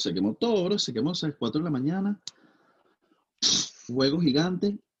 Se quemó todo, bro, se quemó a las 4 de la mañana, fuego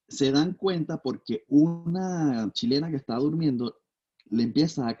gigante, se dan cuenta porque una chilena que estaba durmiendo le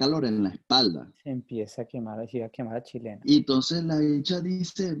empieza a dar calor en la espalda. Se empieza a quemar, se iba a quemar a chilena. Y entonces la bicha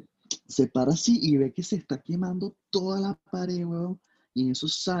dice, se para así y ve que se está quemando toda la pared, weón. Y en eso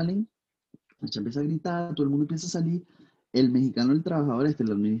salen, la bicha empieza a gritar, todo el mundo empieza a salir. El mexicano, el trabajador,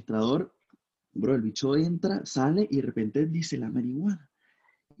 el administrador, bro, el bicho entra, sale y de repente dice la marihuana.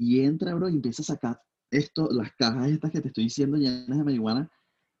 Y entra, bro, y empieza a sacar las cajas estas que te estoy diciendo llenas de marihuana,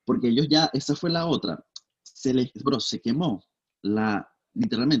 porque ellos ya, esa fue la otra, bro, se quemó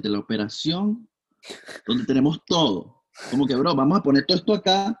literalmente la operación donde tenemos todo. Como que, bro, vamos a poner todo esto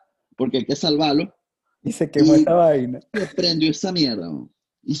acá, porque hay que salvarlo, Y se quemó esa y vaina. se prendió esa mierda, bro.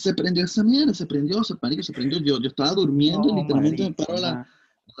 Y se prendió esa mierda, se prendió. Yo estaba durmiendo y No, literalmente me marico, paro nada.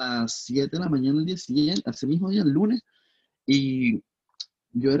 a las 7 de la mañana el día siguiente, ese mismo día, el lunes, y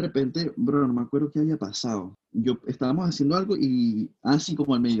yo de repente, bro, no me acuerdo qué había pasado. Estábamos haciendo algo y así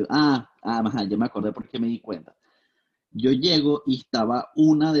como al medio, ajá, ya me acordé porque me di cuenta. Yo llego y estaba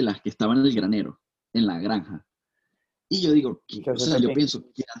una de las que estaba en el granero, en la granja. Y yo digo, ¿Qué O haces tú sea, yo aquí?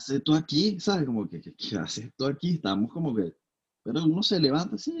 pienso, ¿qué haces tú aquí? ¿Sabes? Como que, ¿qué haces tú aquí? Estamos como que, pero uno se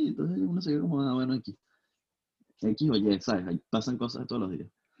levanta, sí, entonces uno se ve como, bueno, X o Y, ¿sabes? Ahí pasan cosas todos los días.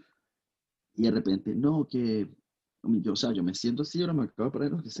 Y de repente, no, o sea, yo me siento así, ahora me acabo de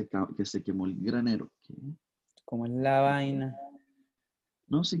poner que se quemó el granero. ¿Qué? ¿Cómo es la vaina?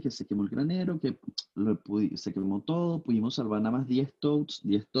 No, sí, que se quemó el granero, que se quemó todo, pudimos salvar nada más 10 totes.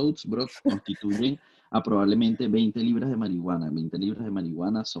 10 totes, bro, constituyen a probablemente 20 libras de marihuana. 20 libras de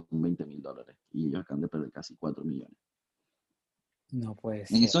marihuana son $20,000 y ellos acaban de perder casi 4 millones. No puede En,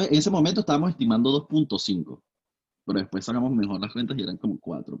 ser. eso, en ese momento estábamos estimando 2,5, pero después sacamos mejor las cuentas y eran como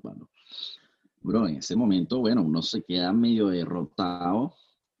 4 palos. Bro, en ese momento, bueno, uno se queda medio derrotado,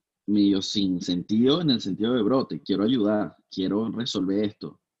 medio sin sentido, en el sentido de, bro, te quiero ayudar, quiero resolver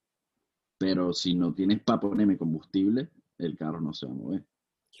esto, pero si no tienes para ponerme combustible, el carro no se va a mover.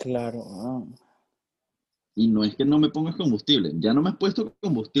 Claro. Y no es que no me pongas combustible, ya no me has puesto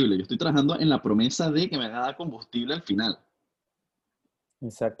combustible, yo estoy trabajando en la promesa de que me van a dar combustible al final.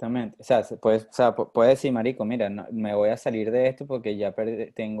 Exactamente. O sea, puede decir, marico, mira, me voy a salir de esto porque ya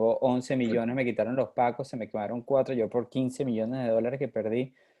tengo 11 millones, me quitaron los pacos, se me quemaron 4, yo por 15 millones de dólares que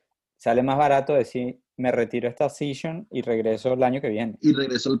perdí. Sale más barato decir, me retiro esta session y regreso el año que viene. Y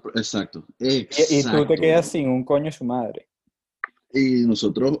regreso exacto, Y tú te exacto, quedas bro. sin un coño su madre. Y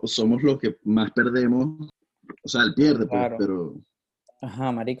nosotros somos los que más perdemos, o sea, él pierde, pues, Claro. pero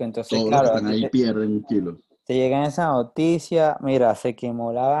Ajá, marico. Entonces, todos los que claro, están ahí pierden 1 kilo. te llega esa noticia, mira, se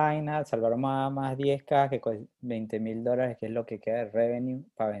quemó la vaina, salvaron más 10K que con $20,000, que es lo que queda de revenue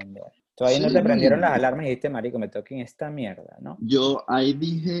para vender. Todavía no Sí, te ¿no? prendieron las alarmas y dijiste, marico, me toquen esta mierda, ¿no? Yo ahí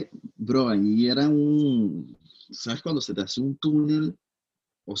dije, bro, ahí era ¿sabes cuando se te hace un túnel?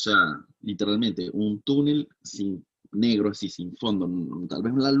 O sea, literalmente, un túnel sin negro, así, sin fondo. Tal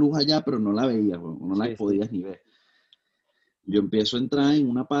vez la luz allá, pero no la veías, no la Sí, sí. podías ni ver. Yo empiezo a entrar en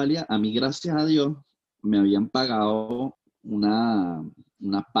una palia. A mí, gracias a Dios, me habían pagado una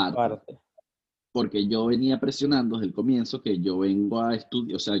parte. Parte. Porque yo venía presionando desde el comienzo que yo vengo a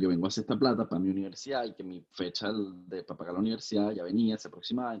estudiar, o sea, yo vengo a hacer esta plata para mi universidad y que mi fecha para pagar la universidad ya venía, se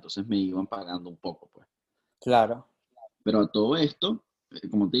aproximaba, entonces me iban pagando un poco, pues. Claro. Pero a todo esto,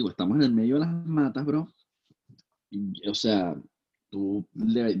 como te digo, estamos en el medio de las matas, bro. O sea, tú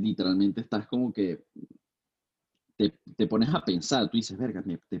literalmente estás como que te pones a pensar, tú dices, verga,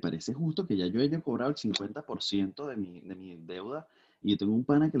 ¿te parece justo que ya yo haya cobrado el 50% de mi deuda y yo tengo un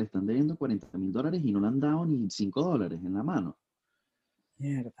pana que le están debiendo $40,000 y no le han dado ni $5 en la mano?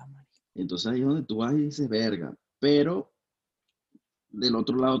 Mierda, marico. Entonces ahí es donde tú vas y dices, verga, pero del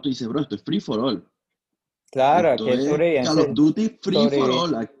otro lado tú dices, bro, esto es free for all. Claro, aquí Esto es es Call of Duty free for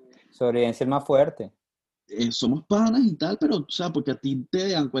sobrevivencia, all. sobrevivencia el más fuerte. Somos panas y tal, pero, o sea, porque a ti te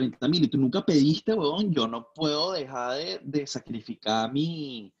dan 40,000 y tú nunca pediste, weón, yo no puedo dejar de sacrificar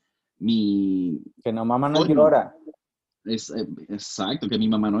mi, Que no mamá no coño, llora. exacto, que mi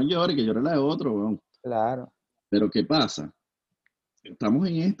mamá no llore, que llore la de otro, weón. Claro. Pero ¿qué pasa? Estamos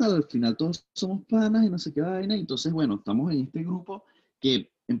en esta, al final todos somos panas y no sé qué vaina, y entonces, bueno, estamos en este grupo que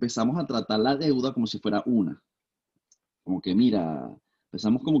empezamos a tratar la deuda como si fuera una. Como que, mira,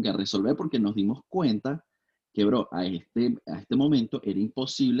 empezamos como que a resolver porque nos dimos cuenta que, bro, a este momento era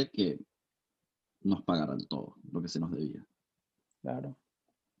imposible que nos pagaran todo lo que se nos debía. Claro.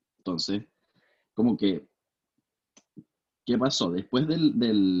 Entonces, como que, ¿qué pasó? Después El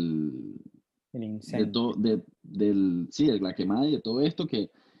de incendio. todo, sí, de la quemada y de todo esto, que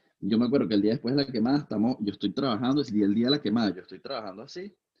yo me acuerdo que el día después de la quemada, yo estoy trabajando, el día de la quemada, yo estoy trabajando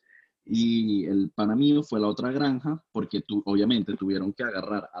así, y el pana mío fue a la otra granja, porque obviamente tuvieron que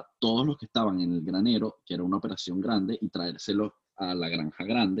agarrar a todos los que estaban en el granero, que era una operación grande, y traérselos a la granja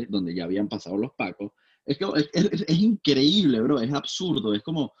grande, donde ya habían pasado los pacos. Es increíble, bro, es absurdo, es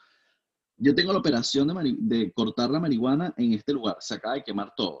como, yo tengo la operación de cortar la marihuana en este lugar, se acaba de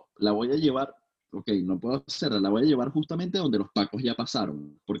quemar todo, la voy a llevar, ok, no puedo hacerla, la voy a llevar justamente donde los pacos ya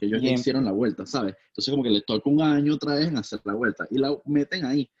pasaron, porque ellos Y ya en- hicieron la vuelta, ¿sabes? Entonces como que les toca un año otra vez en hacer la vuelta, y la meten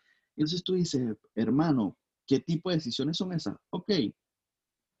ahí. Entonces tú dices, hermano, ¿qué tipo de decisiones son esas? Ok,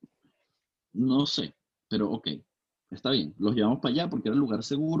 no sé, pero ok, está bien. Los llevamos para allá porque era un lugar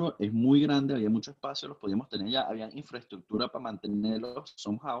seguro, es muy grande, había mucho espacio, los podíamos tener ya, había infraestructura para mantenerlos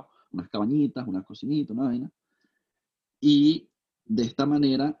somehow, unas cabañitas, unas cocinitas, una vaina. Y de esta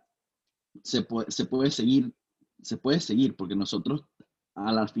manera se puede seguir, porque nosotros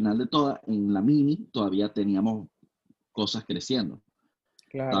a la final de todas, en la mini, todavía teníamos cosas creciendo.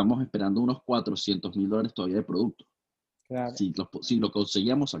 Claro, Estábamos esperando unos $400,000 todavía de producto, claro. si lo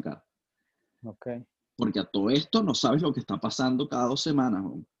conseguíamos sacar. Ok, Porque a todo esto no sabes lo que está pasando cada 2 semanas.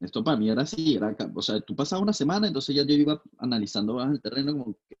 ¿No? Esto para mí era así, o sea, tú pasabas una semana, entonces ya yo iba analizando más el terreno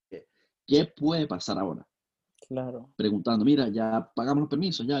como que, ¿qué puede pasar ahora? claro. Preguntando, mira, ya pagamos los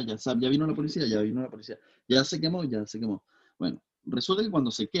permisos, ya vino la policía, ya se quemó, ya se quemó. Bueno, resulta que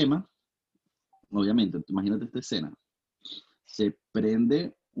cuando se quema, obviamente, imagínate esta escena, se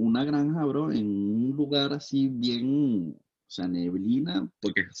prende una granja, bro, en un lugar así bien, o sea, neblina,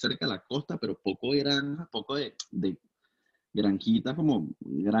 porque es cerca de la costa, pero poco de granja, poco de granjita como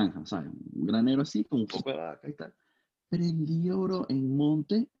granja, ¿sabes? Un granero así, con un poco de vaca y tal. Prendido, bro, en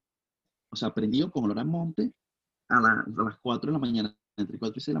monte, o sea, prendido con olor a monte a las 4 de la mañana, entre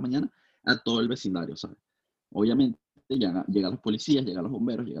 4 y 6 de la mañana, a todo el vecindario, ¿sabes? Obviamente llegan los policías, llegan los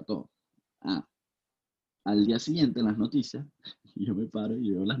bomberos, llega todo. Ah, al día siguiente en las noticias, yo me paro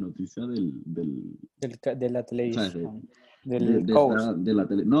y veo las noticias De la ¿sabes? De, televisión, de, del de coast. esta, de la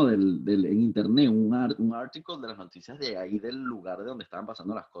tele, no, en internet, un artículo de las noticias de ahí del lugar de donde estaban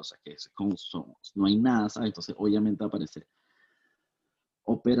pasando las cosas, que es como no hay nada, ¿sabes? Entonces, obviamente aparece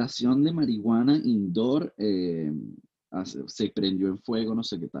operación de marihuana indoor, se prendió en fuego, no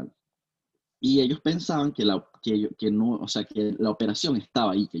sé qué tal. Y ellos pensaban que no, o sea, que la operación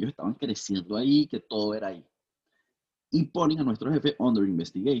estaba ahí, que ellos estaban creciendo ahí, que todo era ahí. Y ponen a nuestro jefe under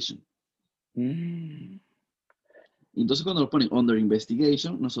investigation. Mm, Entonces, cuando lo ponen under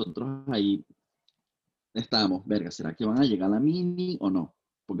investigation, nosotros ahí estábamos, verga, ¿será que van a llegar a la mini o no?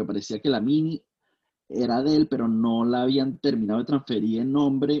 Porque parecía que la mini era de él, pero no la habían terminado de transferir en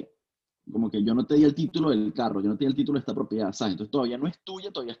nombre, como que yo no te di el título del carro, yo no te di el título de esta propiedad, ¿sabes? Entonces todavía no es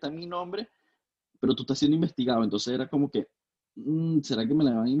tuya, todavía está en mi nombre, pero tú estás siendo investigado, entonces era como que, ¿será que me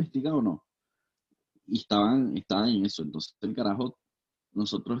la van a investigar o no? Y estaban en eso, entonces el carajo,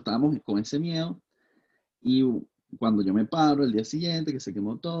 nosotros estábamos con ese miedo, y cuando yo me paro el día siguiente, que se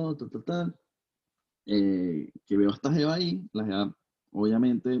quemó todo, tal, tal, tal, que veo a esta jeva ahí, la jeva,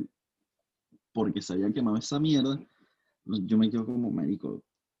 obviamente, porque se había quemado esa mierda, yo me quedo como, médico,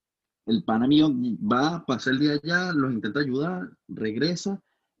 el pana mío va, pasa el día allá, los intenta ayudar, regresa,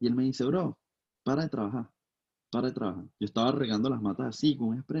 y él me dice, bro, para de trabajar, para de trabajar. Yo estaba regando las matas así, con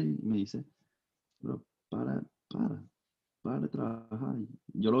un spray, y me dice, bro, para, para, para de trabajar.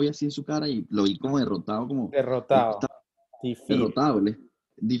 Y yo lo vi así en su cara y lo vi como derrotado, como, él derrotado. estaba Defeated. derrotado,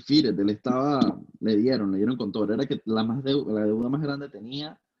 defeated, le dieron con todo, era que la deuda más grande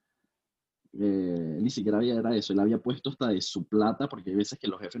tenía, ni siquiera era eso, él había puesto hasta de su plata, porque hay veces que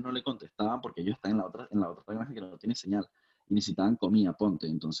los jefes no le contestaban porque ellos están en la otra granja que no tiene señal y necesitaban comida, ponte.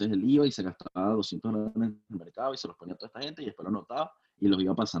 Entonces él iba y se gastaba $200 en el mercado y se los ponía a toda esta gente y después lo anotaba y los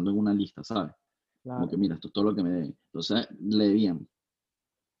iba pasando en una lista, ¿sabes? Como que Claro, mira, esto es todo lo que me deben. Entonces le debían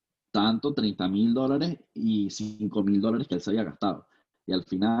tanto $30,000 y $5,000 que él se había gastado. Y al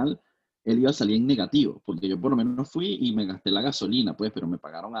final él iba a salir en negativo, porque yo por lo menos fui y me gasté la gasolina, pues, pero me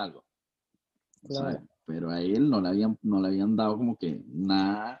pagaron algo. ¿Sabes? claro, Pero a él no le habían dado como que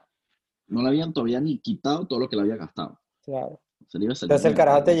nada, no le habían todavía ni quitado todo lo que le había gastado. claro. Se le iba a salir Entonces el negativo.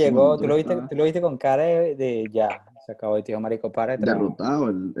 carajo te Entonces, bueno, llegó, nosotros tú estábamos lo viste con cara de ya, se acabó y te dijo, marico, para de trabajar.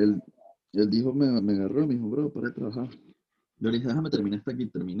 derrotados. Él dijo, me agarró, me dijo, bro, para de trabajar. Yo le dije, déjame terminar hasta aquí.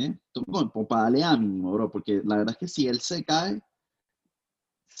 Terminé. Como para darle ánimo, bro, porque la verdad es que si él se cae,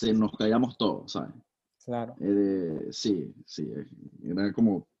 se nos caíamos todos, ¿sabes? Claro, Sí, sí, era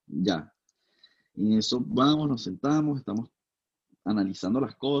como, ya. Y en eso vamos, nos sentamos, estamos analizando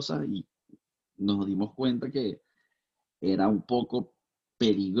las cosas y nos dimos cuenta que era un poco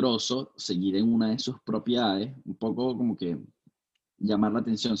peligroso seguir en una de sus propiedades, un poco como que llamar la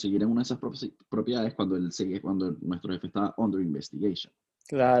atención, seguir en una de esas propiedades cuando nuestro jefe estaba under investigation.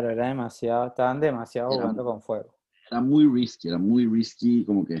 claro, era demasiado, estaban demasiado Era, jugando con fuego. era muy risky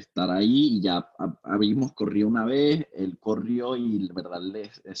como que estar ahí y ya habíamos corrido una vez, él corrió y la verdad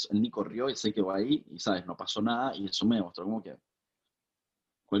él ni corrió, él se quedó ahí y sabes, no pasó nada y eso me demostró como que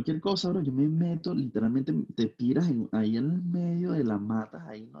cualquier cosa, bro, yo me meto, literalmente te tiras ahí en el medio de las matas,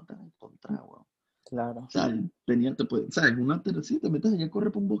 ahí no te van a encontrar, weón. O Claro, sea, ¿sabes? Sí, te metes allá a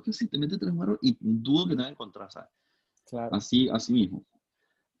correr por un bosque, sí, te metes tras un árbol y dudo que te van a encontrar, ¿sabes? claro, Así mismo.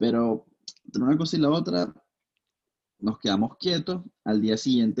 Pero entre una cosa y la otra, nos quedamos quietos. Al día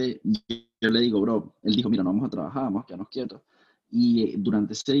siguiente, yo le digo, bro, él dijo, mira, no vamos a trabajar, vamos a quedarnos quietos. Y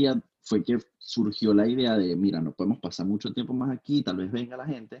durante ese día fue que surgió la idea de, mira, no podemos pasar mucho tiempo más aquí, tal vez venga la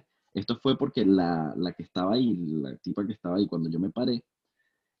gente. Esto fue porque la que estaba ahí, la tipa que estaba ahí cuando yo me paré,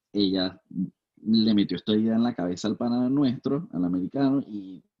 ella le metió esta idea en la cabeza al pana nuestro, al americano,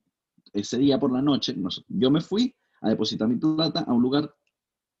 y ese día por la noche, yo me fui a depositar mi plata a un lugar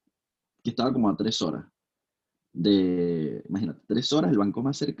que estaba como a 3 horas imagínate, 3 horas el banco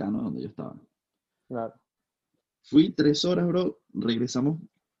más cercano donde yo estaba. Claro. Fui 3 horas, bro, regresamos,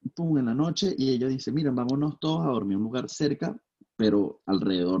 pum, en la noche, y ella dice, miren, vámonos todos a dormir a un lugar cerca, pero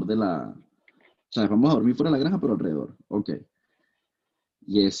alrededor de o sea, vamos a dormir fuera de la granja, pero alrededor, ok.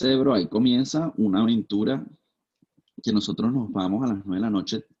 Y ese, bro, ahí comienza una aventura que nosotros nos vamos a las 9 de la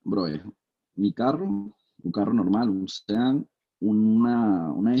noche, bro, es mi carro, un carro normal, un sedán,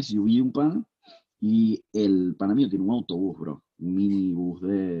 una SUV, un pan, y el pana mío tiene un autobús, bro, un minibús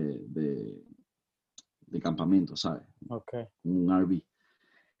de campamento, ¿sabes? Ok. Un RV.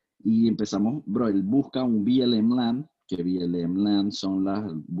 Y empezamos, bro, él busca un BLM Land, que BLM Land son las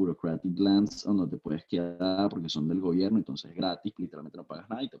Bureaucratic Lands donde te puedes quedar porque son del gobierno, entonces es gratis, literalmente no pagas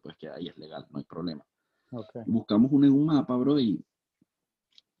nada y te puedes quedar y es legal, no hay problema. Ok. Buscamos uno en un mapa, bro, y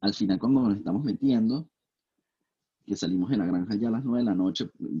al final cuando nos estamos metiendo, que salimos de la granja ya a las 9 de la noche,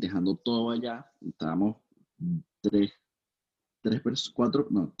 dejando todo allá, estábamos tres, cuatro,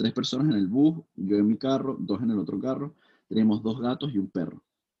 no, tres personas en el bus, yo en mi carro, dos en el otro carro, teníamos dos gatos y un perro,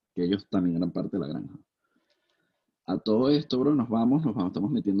 que ellos también eran parte de la granja. A todo esto, bro, nos vamos,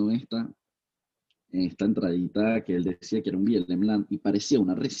 estamos metiendo en esta entradita que él decía que era un BLM Land y parecía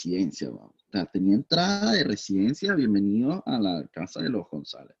una residencia, bro. O sea, tenía entrada de residencia, bienvenido a la casa de los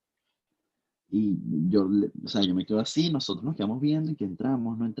González. Y o sea, yo me quedo así, nosotros nos quedamos viendo y que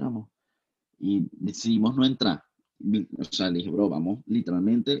entramos, no entramos. Y decidimos no entrar. O sea, le dije, bro, vamos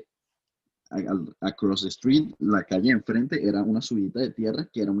literalmente across the street, la calle enfrente era una subida de tierra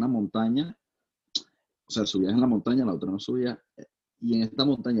que era una montaña. O sea, subías en la montaña, la otra no subía. Y en esta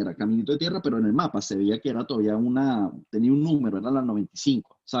montaña era caminito de tierra, pero en el mapa se veía que era todavía tenía un número, era la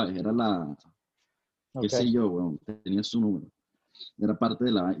 95, ¿sabes? Era qué Ok. sé yo, bueno, tenía su número. Era parte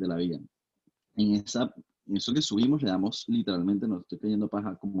de la vía. En eso que subimos le damos literalmente, nos estoy cayendo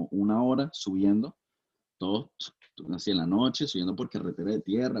paja, como 1 hora subiendo, todos así en la noche, subiendo por carretera de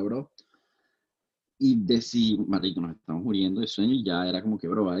tierra, bro. Y decir, marico, nos estamos muriendo de sueño y ya era como que,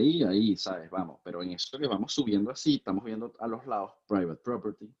 bro, ahí, ¿sabes? Vamos. Pero en eso que vamos subiendo así, estamos viendo a los lados, private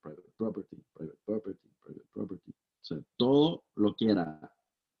property, private property, private property, private property. O sea, todo lo que era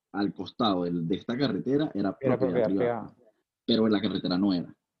al costado de esta carretera era Era propiedad propiedad privada, privada. pero en la carretera no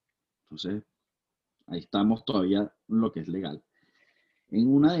era. Entonces, ahí estamos todavía en lo que es legal. En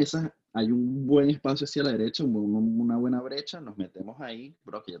una de esas hay un buen espacio hacia la derecha, una buena brecha, nos metemos ahí,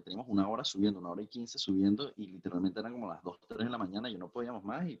 bro, que ya tenemos 1 hora subiendo, 1 hora y 15 subiendo, y literalmente eran como las 2, 3 de la mañana, y no podíamos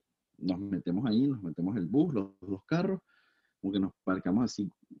más, y nos metemos ahí, nos metemos el bus, los dos carros, como que nos parcamos así,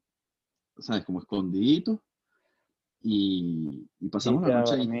 ¿sabes? Como escondiditos, y Y pasamos la te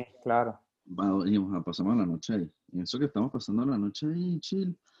noche ahí. dormí, claro. Pasamos la noche ahí. En eso que estamos pasando la noche ahí,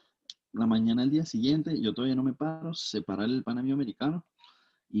 chill. La mañana del día siguiente, yo todavía no me paro, se para el pana mío americano,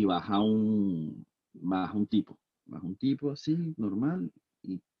 y baja un tipo así, normal,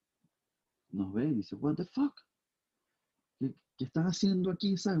 y nos ve y dice, what the fuck, ¿qué están haciendo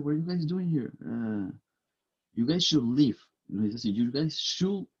aquí, ¿sabes? What are you guys doing here? You guys should leave. Y nos dice así, you guys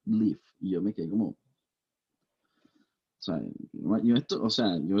should leave. Y yo me quedé como, o sea, o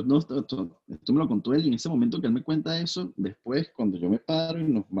sea, yo no, esto me lo contó él, y en ese momento que él me cuenta eso, después, cuando yo me paro y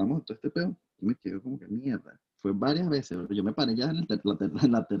nos vamos a todo este pedo, yo me quedo como que mierda. Fue varias veces, pero yo me paré ya en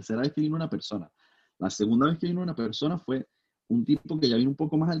la tercera vez que vino una persona. La segunda vez que vino una persona fue un tipo que ya vino un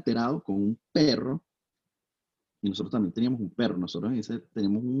poco más alterado con un perro, y nosotros también teníamos un perro. Nosotros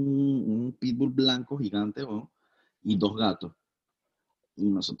tenemos un pitbull blanco gigante, ¿no? Y dos gatos. Y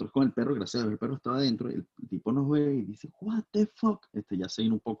nosotros con el perro, gracias a Dios, el perro estaba adentro, el tipo nos ve y dice, what the fuck? Ya se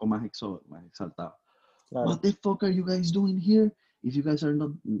vino un poco más exaltado. What Claro. the fuck are you guys doing here? If you guys are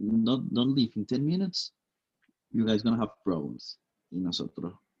don't leave in 10 minutes, you guys gonna have problems. Y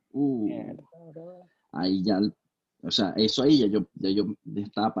nosotros, Mierda, bro. ahí ya, o sea, eso ahí ya yo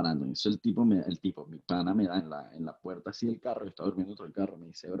estaba parando. Eso mi pana me da en la puerta así del carro, yo estaba durmiendo dentro del carro, me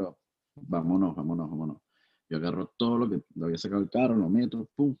dice, bro, vámonos, vámonos, vámonos. Yo agarro todo lo había sacado del carro, lo meto,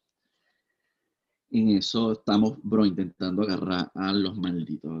 pum. En eso estamos, bro, intentando agarrar a los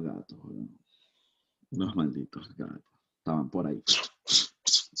malditos gatos, bro. Los malditos gatos. Estaban por ahí.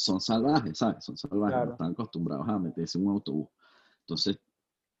 Son salvajes, ¿sabes? Son salvajes, no Claro. están acostumbrados a meterse en un autobús. Entonces,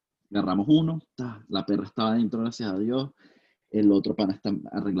 agarramos uno, la perra estaba dentro, gracias a Dios. El otro pana está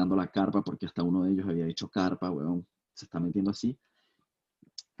arreglando la carpa porque hasta uno de ellos había hecho carpa, weón. Se está metiendo así.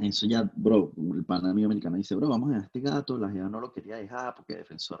 Eso ya, bro, el pana mío americano dice, bro, vamos a dejar este gato. La jeva no lo quería dejar porque es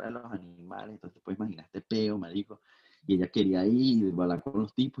defensora de los animales. Entonces, te puedes imaginar este peo, marico. Y ella quería ir y hablar con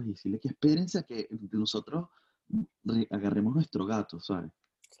los tipos y decirle que espérense a que nosotros agarremos nuestro gato, ¿sabes?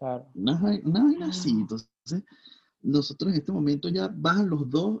 Claro. Una vaina así. Entonces, nosotros en este momento ya bajan los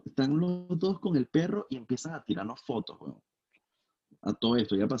dos, están los dos con el perro y empiezan a tirarnos fotos, weón. A todo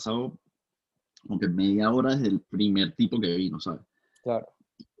esto, ya ha pasado como que media hora desde el primer tipo que vino, ¿sabes? Claro.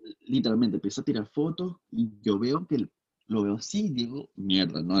 Literalmente empieza a tirar fotos y yo veo que lo veo así y digo,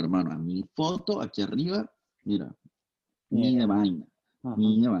 mierda, no, hermano, a mi foto aquí arriba, mira, ni de Mira. vaina, Ajá.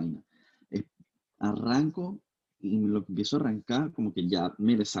 ni de vaina. Es- Arranco y lo que empiezo a arrancar, como que ya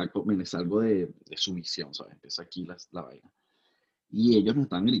me le salgo de su visión, ¿sabes? Empieza aquí la vaina. Y ellos nos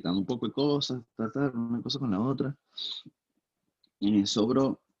están gritando un poco de cosas, una cosa con la otra. En eso,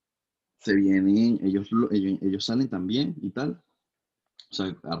 bro, se vienen, ellos salen también y tal. O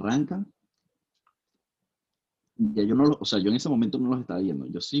sea, arrancan. Ya yo no o sea, yo en ese momento no los estaba viendo.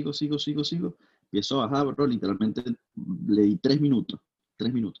 Yo sigo. Empiezo a bajar, bro, literalmente le di 3 minutos.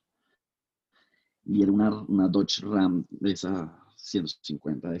 3 minutos. Y era una Dodge Ram de esas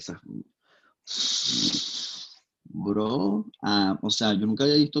 150, de esas. Bro, o sea, yo nunca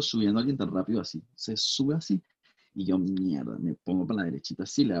había visto subiendo a alguien tan rápido así. Se sube así y yo, mierda, me pongo para la derechita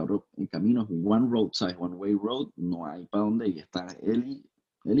así, le abro el camino, one road, ¿sabes? One way road, no hay para dónde y está él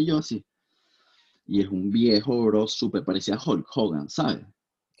y yo así. Y es un viejo, bro, súper, parecía Hulk Hogan, ¿sabes?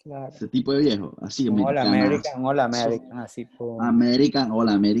 Claro. Ese tipo de viejo, así, Un All americanazo, American, así, pum. American, All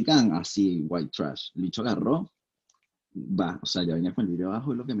American, así, white trash. El bicho agarró, va, o sea, ya venía con el video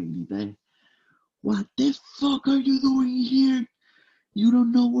abajo y lo que me grita es, What the fuck are you doing here? You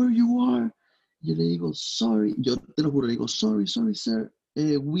don't know where you are. Yo le digo, sorry, yo te lo juro, le digo, sorry, sir.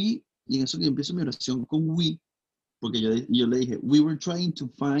 Y en eso que empiezo mi oración con we, porque yo le dije, we were trying to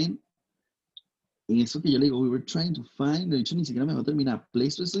find, en eso que yo le digo, we were trying to find, de hecho ni siquiera me va a terminar,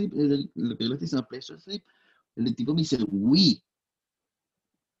 place to sleep, lo que yo le estoy diciendo, place to sleep, el tipo me dice, we,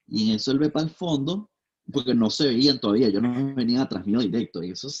 y en eso él ve para el fondo, porque no se veían todavía, yo no venía atrás mío directo,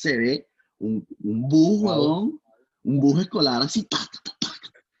 y eso se ve un bus, Wow. huevón, un bus escolar así,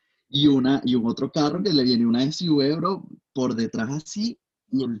 y un otro carro que le viene una SUV, bro, por detrás así,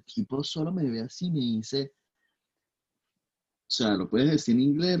 y el tipo solo me ve así y me dice, o sea, lo puedes decir en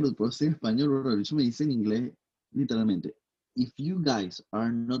inglés, lo puedes decir en español, bro, el bicho me dice en inglés, literalmente, if you guys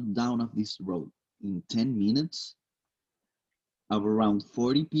are not down of this road in 10 minutes, of around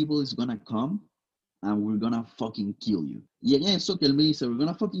 40 people is gonna come, and we're gonna fucking kill you. Y en eso que él me dice, we're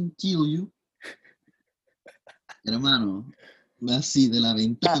gonna fucking kill you, hermano, así de la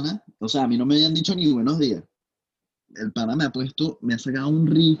ventana, o sea, a mí no me habían dicho ni buenos días. El pana me ha sacado un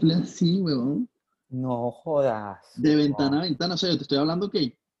rifle así, huevón, No jodas. de ventana a Wow. ventana. O sea, yo te estoy hablando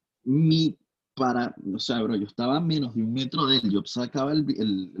que o sea, bro, yo estaba a menos de 1 metro de él. Yo sacaba el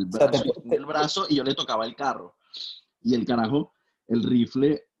O sea, brazo y extendía el brazo y yo le tocaba el carro. Y el carajo, el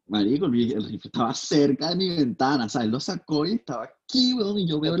rifle, marico, el rifle estaba cerca de mi ventana. O sea, él lo sacó y estaba aquí, huevón, y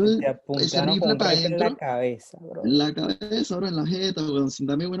yo veo te ese apuntaron con rifle un para rifle en la adentro, cabeza, en brother. la cabeza, bro, en la jeta, weón, sin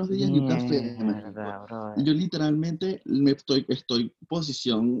darme buenos días ni un café, marico. Mierda, Y brother. yo literalmente estoy en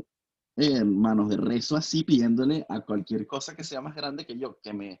posición, manos de rezo así, pidiéndole a cualquier cosa que sea más grande que yo,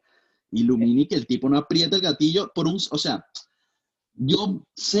 que me ilumine y que el tipo no apriete el gatillo o sea, yo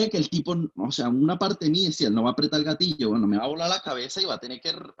sé que el tipo, o sea, una parte de mí decía, él no va a apretar el gatillo, bueno, me va a volar la cabeza y va a tener que,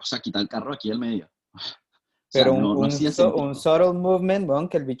 o sea, quitar el carro aquí al medio. O sea, Pero no hacía un sentido. subtle movement, weón,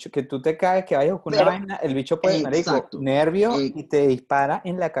 que el bicho, que tú te caes, que vayas con una Pero, vaina, el bicho puede, marico, exacto, nervio eh, y te dispara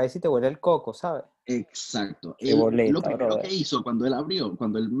en la cabeza y te huele el coco, ¿sabes? exacto. Qué Lo boleta, primero que brother. hizo cuando él abrió,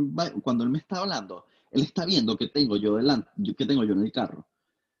 cuando él me está hablando, él está viendo que tengo yo delante, que tengo yo en el carro.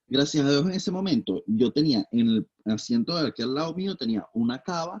 Gracias a Dios en ese momento, yo tenía en el asiento de aquí al lado mío, tenía una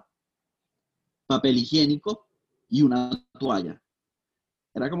cava, papel higiénico y una toalla.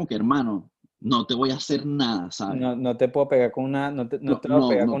 Era como que, hermano, no te voy a hacer nada, ¿sabes? No, no te puedo pegar con una, no No, te voy a no,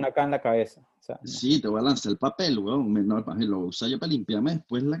 pegar con no. una acá en la cabeza. O sea, no, Sí, te voy a lanzar el papel, weón. No, lo voy a usar yo para limpiarme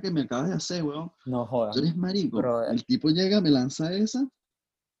después la que me acabas de hacer, weón. no Tú jodan, eres marico. brother. El tipo llega, me lanza esa.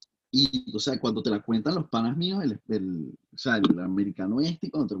 Y, o sea, cuando te la cuentan los panas míos, o sea, el americano este, y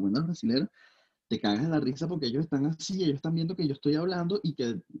cuando te lo cuentan los brasileños, te cagas de la risa porque ellos están así, ellos están viendo que yo estoy hablando y que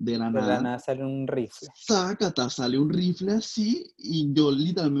de la De la nada, nada sale un rifle. sácata, sale un rifle así y yo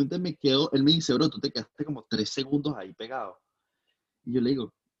literalmente me quedo, él me dice, bro, tú te quedaste como 3 segundos ahí pegado. Y yo le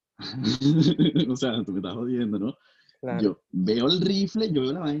digo, o sea, tú me estás jodiendo, ¿no? Claro. Yo veo el rifle, yo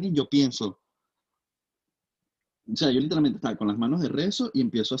veo la vaina y yo pienso, o sea, yo literalmente estaba con las manos de rezo y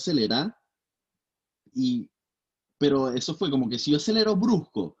empiezo a acelerar y pero eso fue como que si yo acelero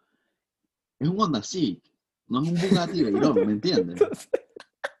brusco, es un Honda Civic, no es un Bugatti Veyron, ¿me entiendes?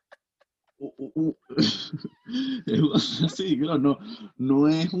 Sí, claro, no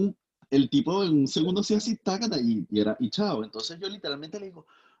es el tipo en un segundo hacía así, tácata, y chao. Entonces yo literalmente le digo,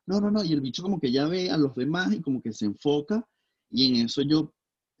 no, y el bicho como que ya ve a los demás y como que se enfoca, y en eso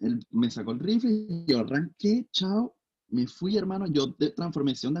él me sacó el rifle y yo arranqué, chao, me fui, hermano, yo de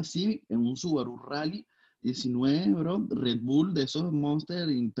transformación de Civic en un Subaru Rally 19, bro, Red Bull de esos Monster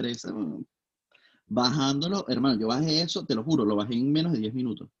impresa, bajándolo, hermano, yo bajé eso, te lo juro, lo bajé en menos de 10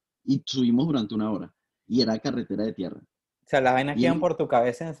 minutos. Y subimos durante una hora. Y era carretera de tierra. O sea, las vainas que Y iban él, por tu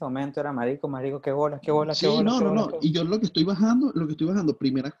cabeza en ese momento era marico, marico, qué bolas, qué bolas, qué sí, bolas, qué bolas, no. qué bolas. Y yo lo que estoy bajando,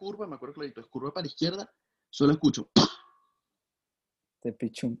 primera curva, me acuerdo clarito, es curva para la izquierda, solo escucho. Te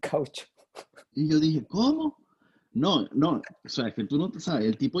piché un caucho. Y yo dije, ¿cómo? No, o sea, es que tú no te sabes,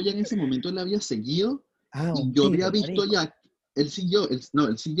 el tipo ya en ese momento él había seguido Ah, y un yo había tiro, visto marico. ya, él siguió, o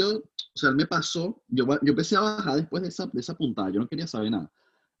sea, él me pasó, yo empecé a bajar después de esa puntada, yo no quería saber nada.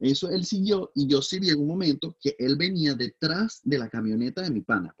 Eso él siguió y yo sí vi en un momento que él venía detrás de la camioneta de mi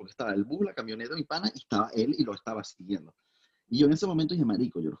pana, porque estaba el bus, la camioneta de mi pana y estaba él y lo estaba siguiendo. Y yo en ese momento dije,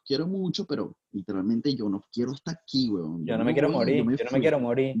 marico, yo los quiero mucho, pero literalmente yo no quiero estar aquí, weón. Yo Yo no me me quiero voy, yo morir, me yo no me fui. quiero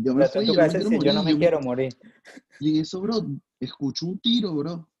morir. Yo O me sea, tú en fui, tu yo no me cabeza quiero decís, yo no morir. me quiero morir. Y en eso, bro, escucho un tiro,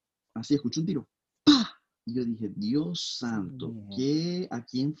 bro. Así, escucho un tiro. ¡Pah! Y yo dije, Dios santo, Mierda. ¿a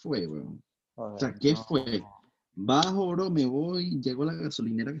quién fue, weón? O Joder, sea, ¿qué no. fue? Bajo, bro, me voy, llego a la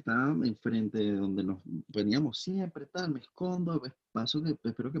gasolinera que estaba enfrente de donde nos veníamos siempre, tal, me escondo,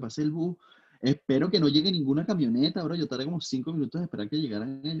 espero que pase el bus, espero que no llegue ninguna camioneta, bro, yo tardé como 5 minutos de esperar que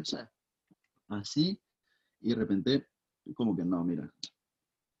llegaran ellos, o sea, así, y de repente, como que no, mira,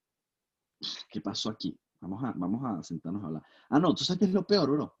 ¿qué pasó aquí? Vamos a sentarnos a hablar. Ah, no, tú sabes qué es lo peor,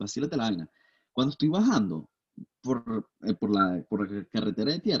 bro, vacílate la vaina. Cuando estoy bajando por la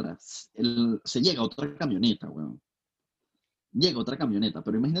carretera de tierra, se llega otra camioneta, weón. Llega otra camioneta,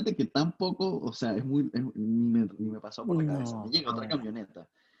 pero imagínate que tampoco, o sea, ni me pasó por la cabeza, me No, llega otra joder. camioneta.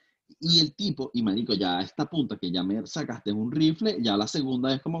 Y el tipo, y marico, ya a esta punta que ya me sacaste un rifle, ya la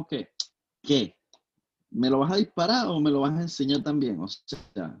segunda es como que, ¿qué? ¿Me lo vas a disparar o me lo vas a enseñar también? O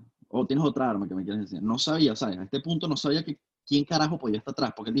sea, o tienes otra arma que me quieres enseñar. No sabía, ¿sabes? A este punto no sabía quién carajo podía estar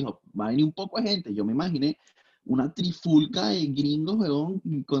atrás, porque él dijo, va a venir un poco de gente. Yo me imaginé una trifulca de gringos, weón,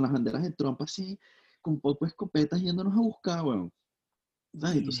 con las banderas de Trump así, con poco escopetas yéndonos a buscar, weón.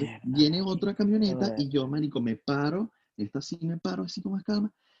 ¿Sabes? Entonces Mierda, viene otra marico, camioneta joder. y yo, marico, me paro, esta sí me paro así con más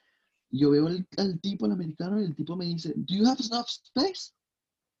calma, y yo veo al tipo, el americano, y el tipo me dice, ¿Do you have enough space?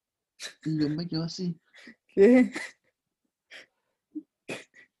 Y yo me quedo así, ¿Qué?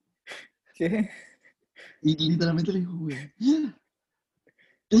 ¿Qué? y literalmente le digo, güey, yeah,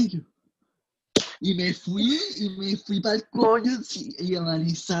 thank you. Y me fui para el coño y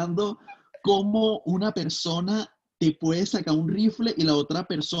analizando cómo una persona te puede sacar un rifle y la otra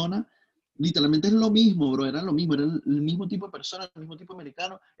persona, literalmente es lo mismo, bro, era lo mismo, era el mismo tipo de persona, el mismo tipo de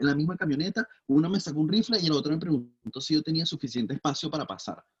americano, en la misma camioneta, uno me sacó un rifle y el otro me preguntó si yo tenía suficiente espacio para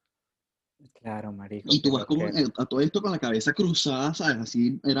pasar. Claro, marico, Y que tú vas lo como que... a todo esto con la cabeza cruzada, ¿sabes?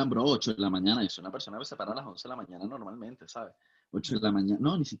 Así eran, bro, 8 de la mañana. Yo soy una persona que se para a las 11 de la mañana normalmente, ¿sabes? 8 de la mañana.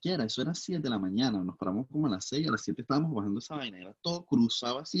 No, ni siquiera, eso era 7 de la mañana. Nos paramos como a las 6, a las 7 estábamos bajando esa vaina. Era todo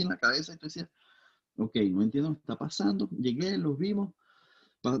cruzado así en la cabeza y tú decías, ok, no entiendo lo que está pasando. Llegué, los vimos,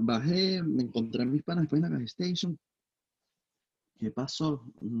 bajé, me encontré a mis panas después en la gas station. ¿Qué pasó?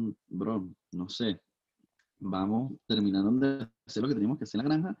 Bro, no sé. Vamos terminando de hacer lo que teníamos que hacer en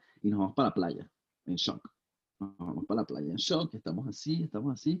la granja y nos vamos para la playa, en shock. Nos vamos para la playa en shock, estamos así.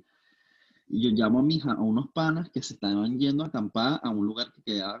 Y yo llamo a unos panas que se estaban yendo a acampar a un lugar que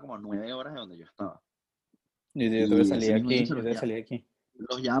quedaba como a 9 horas de donde yo estaba. Yo te voy a Y ese salir mismo día aquí, se yo te los voy a llamo. salir aquí.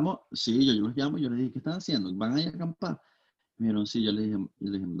 Los llamo, sí, yo los llamo, yo les dije, ¿qué están haciendo? ¿Van a ir a acampar? Me dijeron, sí, yo les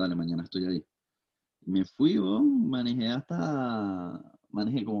dije, dale, mañana estoy ahí. Me fui, manejé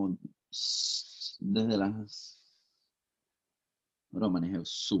como desde las. Bro, manejé,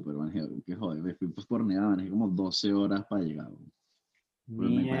 que joder, me fui por nada, manejé como 12 horas para llegar, bro. Pues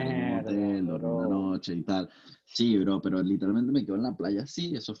me paré en un Mierda, hotel, dormí una bro. noche y tal. Sí, bro, pero literalmente me quedo en la playa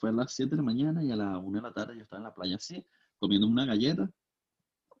así, eso fue a las 7 de la mañana y a las 1 de la tarde yo estaba en la playa así, comiendo una galleta,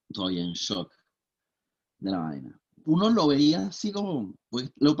 todavía en shock de la vaina. Uno lo veía así como,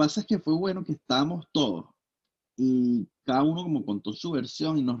 pues lo que pasa es que fue bueno que estábamos todos y cada uno como contó su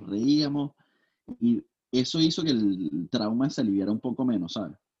versión y nos reíamos y eso hizo que el trauma se aliviara un poco menos,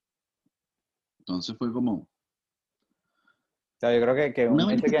 ¿sabes? Entonces fue como O sea, yo creo que una uno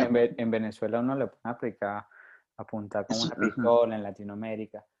vaina dice que que te. en Venezuela uno le puede aplicar, apuntar con una Ajá. pistola en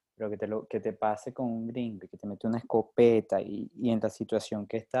Latinoamérica, pero que te pase con un gringo, que te mete una escopeta y en la situación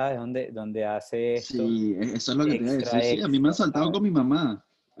que está es donde hace esto Sí, eso es lo que te iba a decir. extra, Sí, a mí me han extra, saltado ¿sabes? con mi mamá.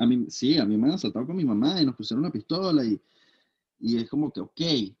 sí, a mí me han asaltado con mi mamá y nos pusieron una pistola y es como que, ok,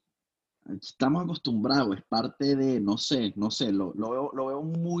 estamos acostumbrados, es parte de, no sé, lo veo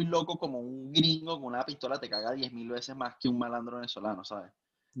muy loco como un gringo con una pistola te caga 10.000 veces más que un malandro venezolano, ¿sabes?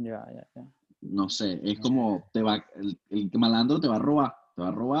 Ya, ya, ya. No sé, es Eh, como el malandro te va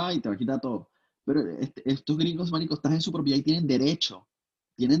a robar y te va a quitar todo. Pero estos gringos, marico, estás en su propiedad y tienen derecho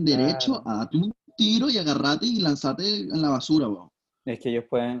Claro. a darte un tiro y agarrarte y lanzarte en la basura, weón. Es que ellos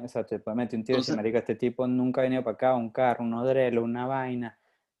pueden, o sea, te pueden meter un tiro y decir, Entonces, marico, este tipo nunca ha venido para acá, un carro, unos drelos, una vaina,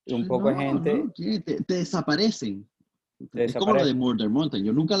 un poco de no, gente ¿qué? Te desaparecen. te Es como lo de desaparece. Murder Mountain.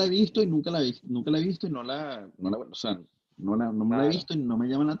 Yo nunca la he visto y nunca la he visto y o sea, no me la he Claro. visto y no me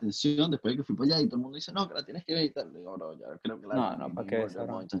llama la atención. Después de que fui para allá y todo el mundo dice, no, que la tienes que ver y tal. Le digo, bro, ya creo que la No, no, vi, para vi qué Murder esa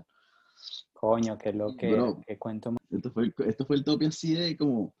broma. Mountain. Coño, qué Y, loquera, bro, qué cuento más. esto fue el tope así de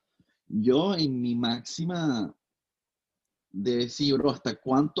como yo en mi máxima de decir, bro,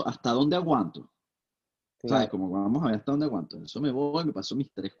 hasta dónde aguanto. ¿Sabes? Claro. Como vamos a ver hasta dónde aguanto. Eso me voy, me paso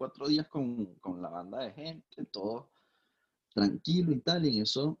mis 3 4 días con la banda de gente, todo tranquilo y tal. Y en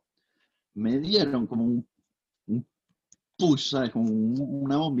eso me dieron como un push, ¿sabes? Como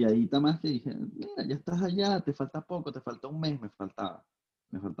una bombeadita más que dije, mira, ya estás allá, te falta poco, te falta un mes, me faltaba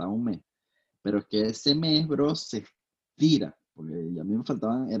un mes. Pero es que ese mes, bro, se estira, porque ya a mí me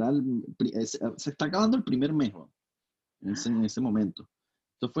faltaban, se está acabando el primer mes, bro, en ese momento.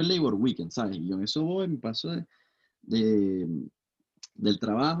 Esto fue el Labor Weekend, ¿sabes? Y yo en eso voy, me paso de- del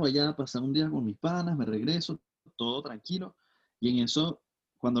trabajo allá, a pasar un día con mis panas, me regreso, todo tranquilo. Y en eso,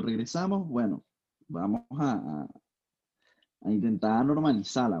 cuando regresamos, bueno, vamos a intentar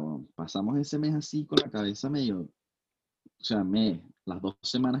normalizarla, weón. Pasamos ese mes así con la cabeza medio, o sea, las 2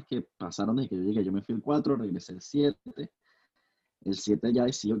 semanas que pasaron desde que yo llegué, yo me fui el 4, regresé el 7 ya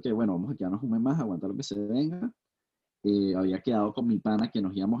decidió que, bueno, vamos a quedarnos un mes más, aguantar lo que se venga. Había quedado con mi pana que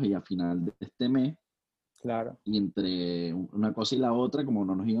nos íbamos a ir a final de este mes Claro, y entre una cosa y la otra, como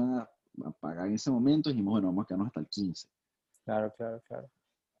no nos iban a pagar en ese momento, dijimos, bueno, vamos a quedarnos hasta el 15. claro, claro, claro.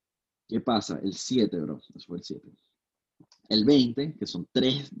 ¿Qué pasa? El 7, bro, eso fue el 7. El 20, que son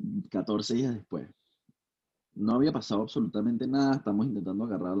 14 días después, no había pasado absolutamente nada, estamos intentando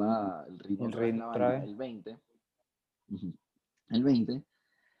agarrar el ritmo El otra vez de ritmo la otra vaina. vez. Ujú, el 20,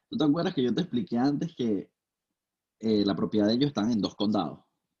 ¿tú te acuerdas que yo te expliqué antes que la propiedad de ellos están en 2 condados?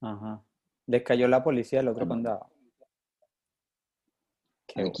 Ajá. Les cayó la policía del otro Bueno, condado.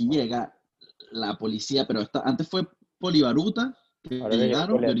 Qué aquí bola. llega la policía, pero antes fue Polibaruta, que Ahora le llegó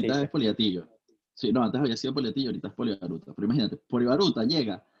llegaron, y ahorita Poliatillo. es Poliatillo. Sí, no, antes había sido Poliatillo, ahorita es Polibaruta. Pero imagínate, Polibaruta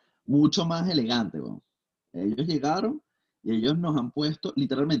llega mucho más elegante, weón. Ellos llegaron y ellos nos han puesto,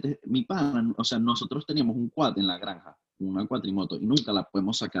 literalmente, mi pana, o sea, nosotros teníamos un quad en la granja, una cuatrimoto, y nunca la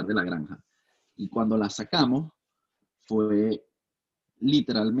podemos sacar de la granja. Y cuando la sacamos, fue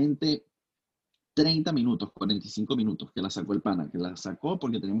literalmente 30 minutos, 45 minutos que la sacó el pana, que la sacó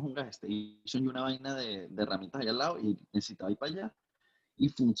porque teníamos un gas station y una vaina de herramientas allá al lado y necesitaba ir para allá. Y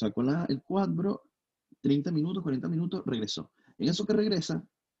sacó el quad, bro, 30 minutos, 40 minutos, regresó. En eso que regresa,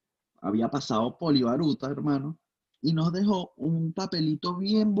 había pasado Polibaruta, hermano, y nos dejó un papelito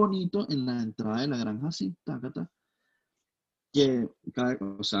bien bonito en la entrada de la granja, así, tacata, que,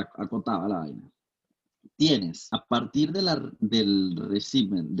 o sea, acotaba la vaina. Tienes, a partir del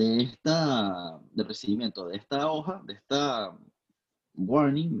recibimiento de esta hoja, de esta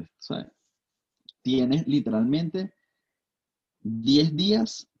warning, ¿sabes? Tienes literalmente 10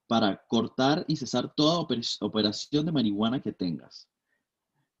 días para cortar y cesar toda operación de marihuana que tengas.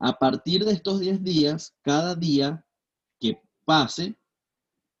 A partir de estos 10 días, cada día que pase,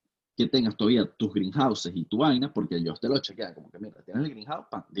 que tengas todavía tus greenhouses y tu vaina, porque ellos te lo chequean, como que mira, tienes el greenhouse,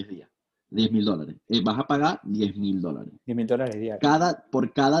 ¡pam! 10 días, $10.000. Vas a pagar $10.000 $10.000 diarios.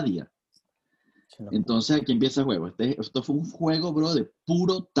 por cada día. Qué locura. Entonces aquí empieza el juego. Esto fue un juego, bro, de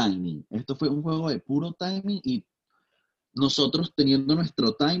puro timing. Esto fue un juego de puro timing y nosotros teniendo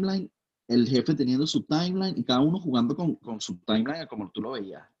nuestro timeline, el jefe teniendo su timeline y cada uno jugando con su timeline como tú lo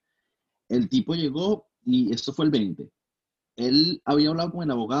veías. El tipo llegó y esto fue el 20. Él había hablado con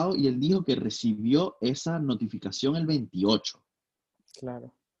el abogado y él dijo que recibió esa notificación el 28. O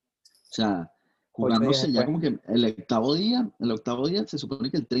Claro. sea, 8 días jugándose ya después. como que el octavo día se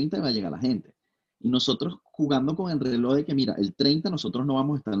supone que el 30 va a llegar la gente. Y nosotros jugando con el reloj de que, mira, el 30 nosotros no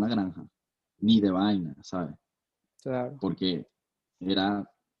vamos a estar en la granja, ni de vaina, ¿sabes? Claro. Porque era,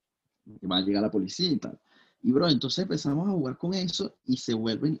 va a llegar la policía y tal. Y bro, entonces empezamos a jugar con eso y se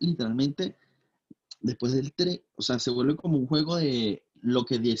vuelven literalmente, después del 3, o sea, se vuelve como un juego de lo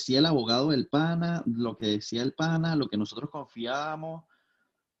que decía el abogado del pana, lo que decía el pana, lo que nosotros confiábamos,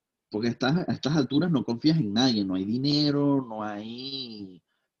 porque a estas alturas no confías en nadie, no hay dinero, no hay,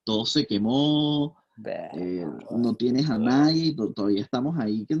 todo se quemó, no tienes a nadie, todavía estamos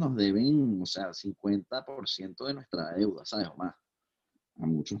ahí que nos deben, o sea, 50% de nuestra deuda, ¿sabes? O más, a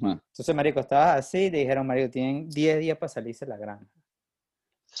muchos más. Entonces, marico, estabas así y te dijeron, marico, tienen 10 días para salirse de la granja.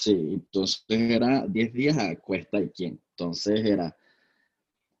 Sí, entonces era 10 días a cuesta y quién. Entonces era,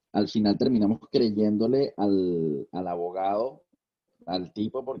 al final terminamos creyéndole al abogado, al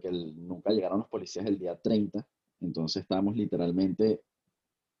tipo, porque nunca llegaron los policías el día 30. Entonces estábamos literalmente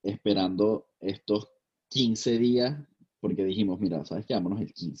esperando estos 15 días, porque dijimos, mira, ¿sabes qué? Vámonos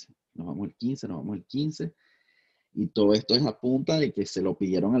el 15. Nos vamos el 15, nos vamos el 15. Y todo esto es a punta de que se lo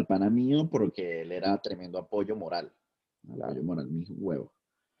pidieron al pana mío porque él era tremendo apoyo moral. Apoyo moral, mis huevos.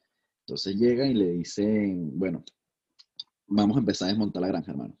 Entonces llegan y le dicen, bueno, vamos a empezar a desmontar la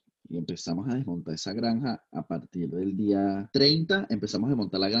granja, hermano. Y empezamos a desmontar esa granja a partir del día 30, empezamos a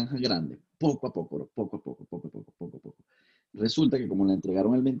desmontar la granja grande, poco a poco, bro, poco a poco, poco a poco, poco a poco. Resulta que como la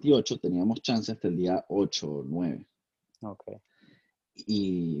entregaron el 28, teníamos chance hasta el día 8 o 9. Ok.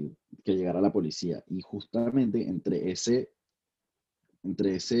 Y que llegara la policía. Y justamente entre ese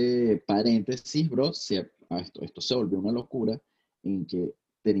paréntesis, bro, esto se volvió una locura en que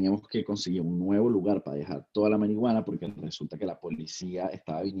teníamos que conseguir un nuevo lugar para dejar toda la marihuana porque resulta que la policía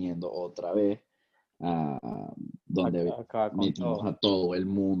estaba viniendo otra vez a donde Acá con metimos todo. a todo el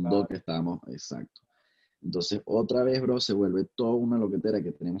mundo Claro. que estábamos, exacto. Entonces, otra vez, bro, se vuelve toda una loquetera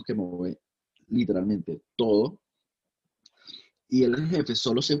que tenemos que mover literalmente todo. Y el jefe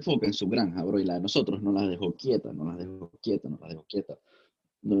solo se enfoca en su granja, bro, y la de nosotros no las dejó quieta, no las dejó quieta, no las dejó quieta.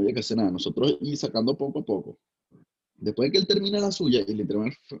 No había que hacer nada. Nosotros y sacando poco a poco. Después de que él termina la suya, y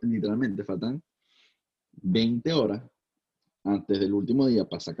literalmente faltan 20 horas antes del último día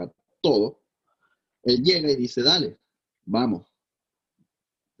para sacar todo, él llega y dice, dale, vamos.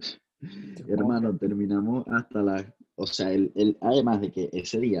 ¿Cómo que? Hermano, terminamos hasta las... O sea, él, además de que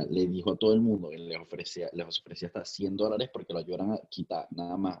ese día le dijo a todo el mundo que les ofrecía hasta $100 porque lo ayudaran a quitar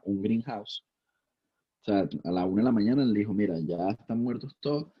nada más un greenhouse. O sea, a la 1 de la mañana le dijo, mira, ya están muertos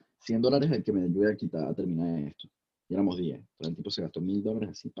todos, $100 el que me ayude a quitar, a terminar esto. Y éramos 10. Entonces el tipo se gastó $1,000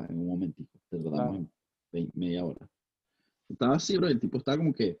 así, en un momentito. Te lo damos Claro. en media hora. Estaba así, bro, el tipo estaba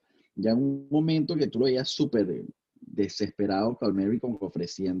como que ya en un momento que tú lo veías súper desesperado, Palmeri, como que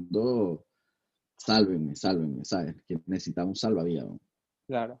ofreciendo, sálvenme, sálvenme, ¿sabes? Que necesitaba un salvavidas, ¿no?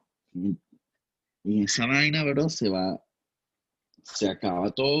 Claro. Y esa vaina, bro, se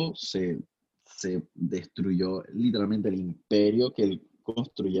acaba todo, se destruyó literalmente el imperio que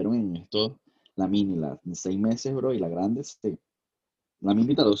construyeron en estos, la mini, en 6 meses, bro, y la grande, la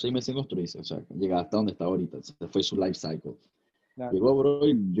mini tardó 6 meses en construirse, o sea, llegar hasta donde está ahorita, ese fue su life cycle. Claro. Llegó, bro,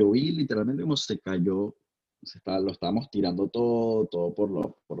 y yo vi literalmente como se cayó, lo estábamos tirando todo por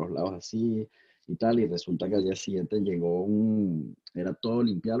los lados así y tal, y resulta que al día siguiente llegó era todo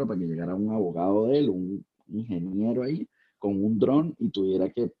limpiarlo para que llegara un abogado de él, un ingeniero ahí, con un dron y tuviera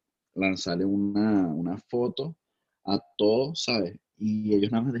que lanzarle una foto a todos, ¿sabes? Y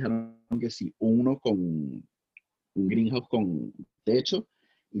ellos nada más dejaron que sí, uno con un greenhouse con techo,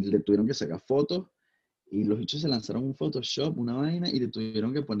 y le tuvieron que sacar fotos y los bichos se lanzaron un Photoshop, una vaina, y le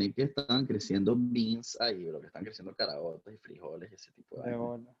tuvieron que poner que estaban creciendo beans ahí, bro, que estaban creciendo caraotas y frijoles y ese tipo de De vainas.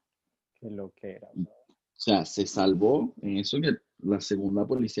 bola. Qué lo que era. O sea, se salvó en eso que la segunda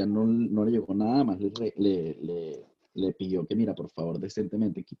policía no le llegó nada más, le pidió que, mira, por favor,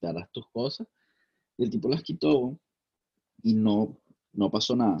 decentemente quitaras tus cosas. Y el tipo las quitó y no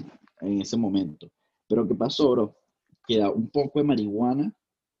pasó nada en ese momento. Pero ¿qué pasó, bro? Queda un poco de marihuana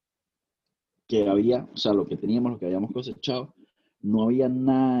que había, o sea, lo que teníamos, lo que habíamos cosechado, no había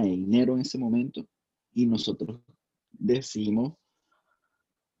nada de dinero en ese momento y nosotros decimos,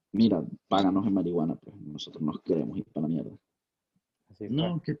 mira, páganos en marihuana, pues nosotros nos queremos ir para la mierda. Así fue.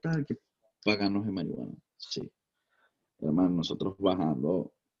 No, ¿qué tal? Que páganos en marihuana. Sí, hermano, nosotros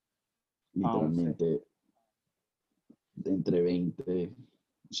bajando A 11. literalmente de entre 20,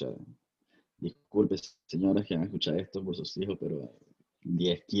 o sea, disculpe señoras que van a escuchar esto por sus hijos, pero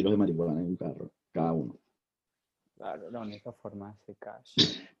 10 kilos de marihuana en un carro, cada uno. Claro, la única forma de hacer cash.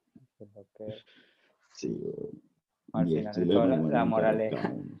 Qué lo que... Sí, Al 10 final de kilos de todo, marihuana en un carro,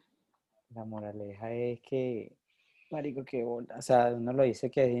 cada uno. la moraleja es que, marico, que bola. O sea, uno lo dice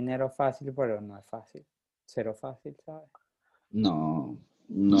que es dinero fácil, pero no es fácil. Cero fácil, ¿sabes? No,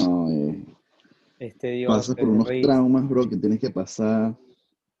 no, Es tedioso, pasas por es unos risky. traumas, bro, que tienes que pasar.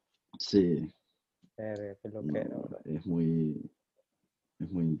 Sí, Verga, qué lo que era, no, bro. es muy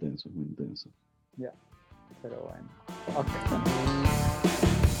intenso, es muy intenso. Ya, pero bueno. Ok.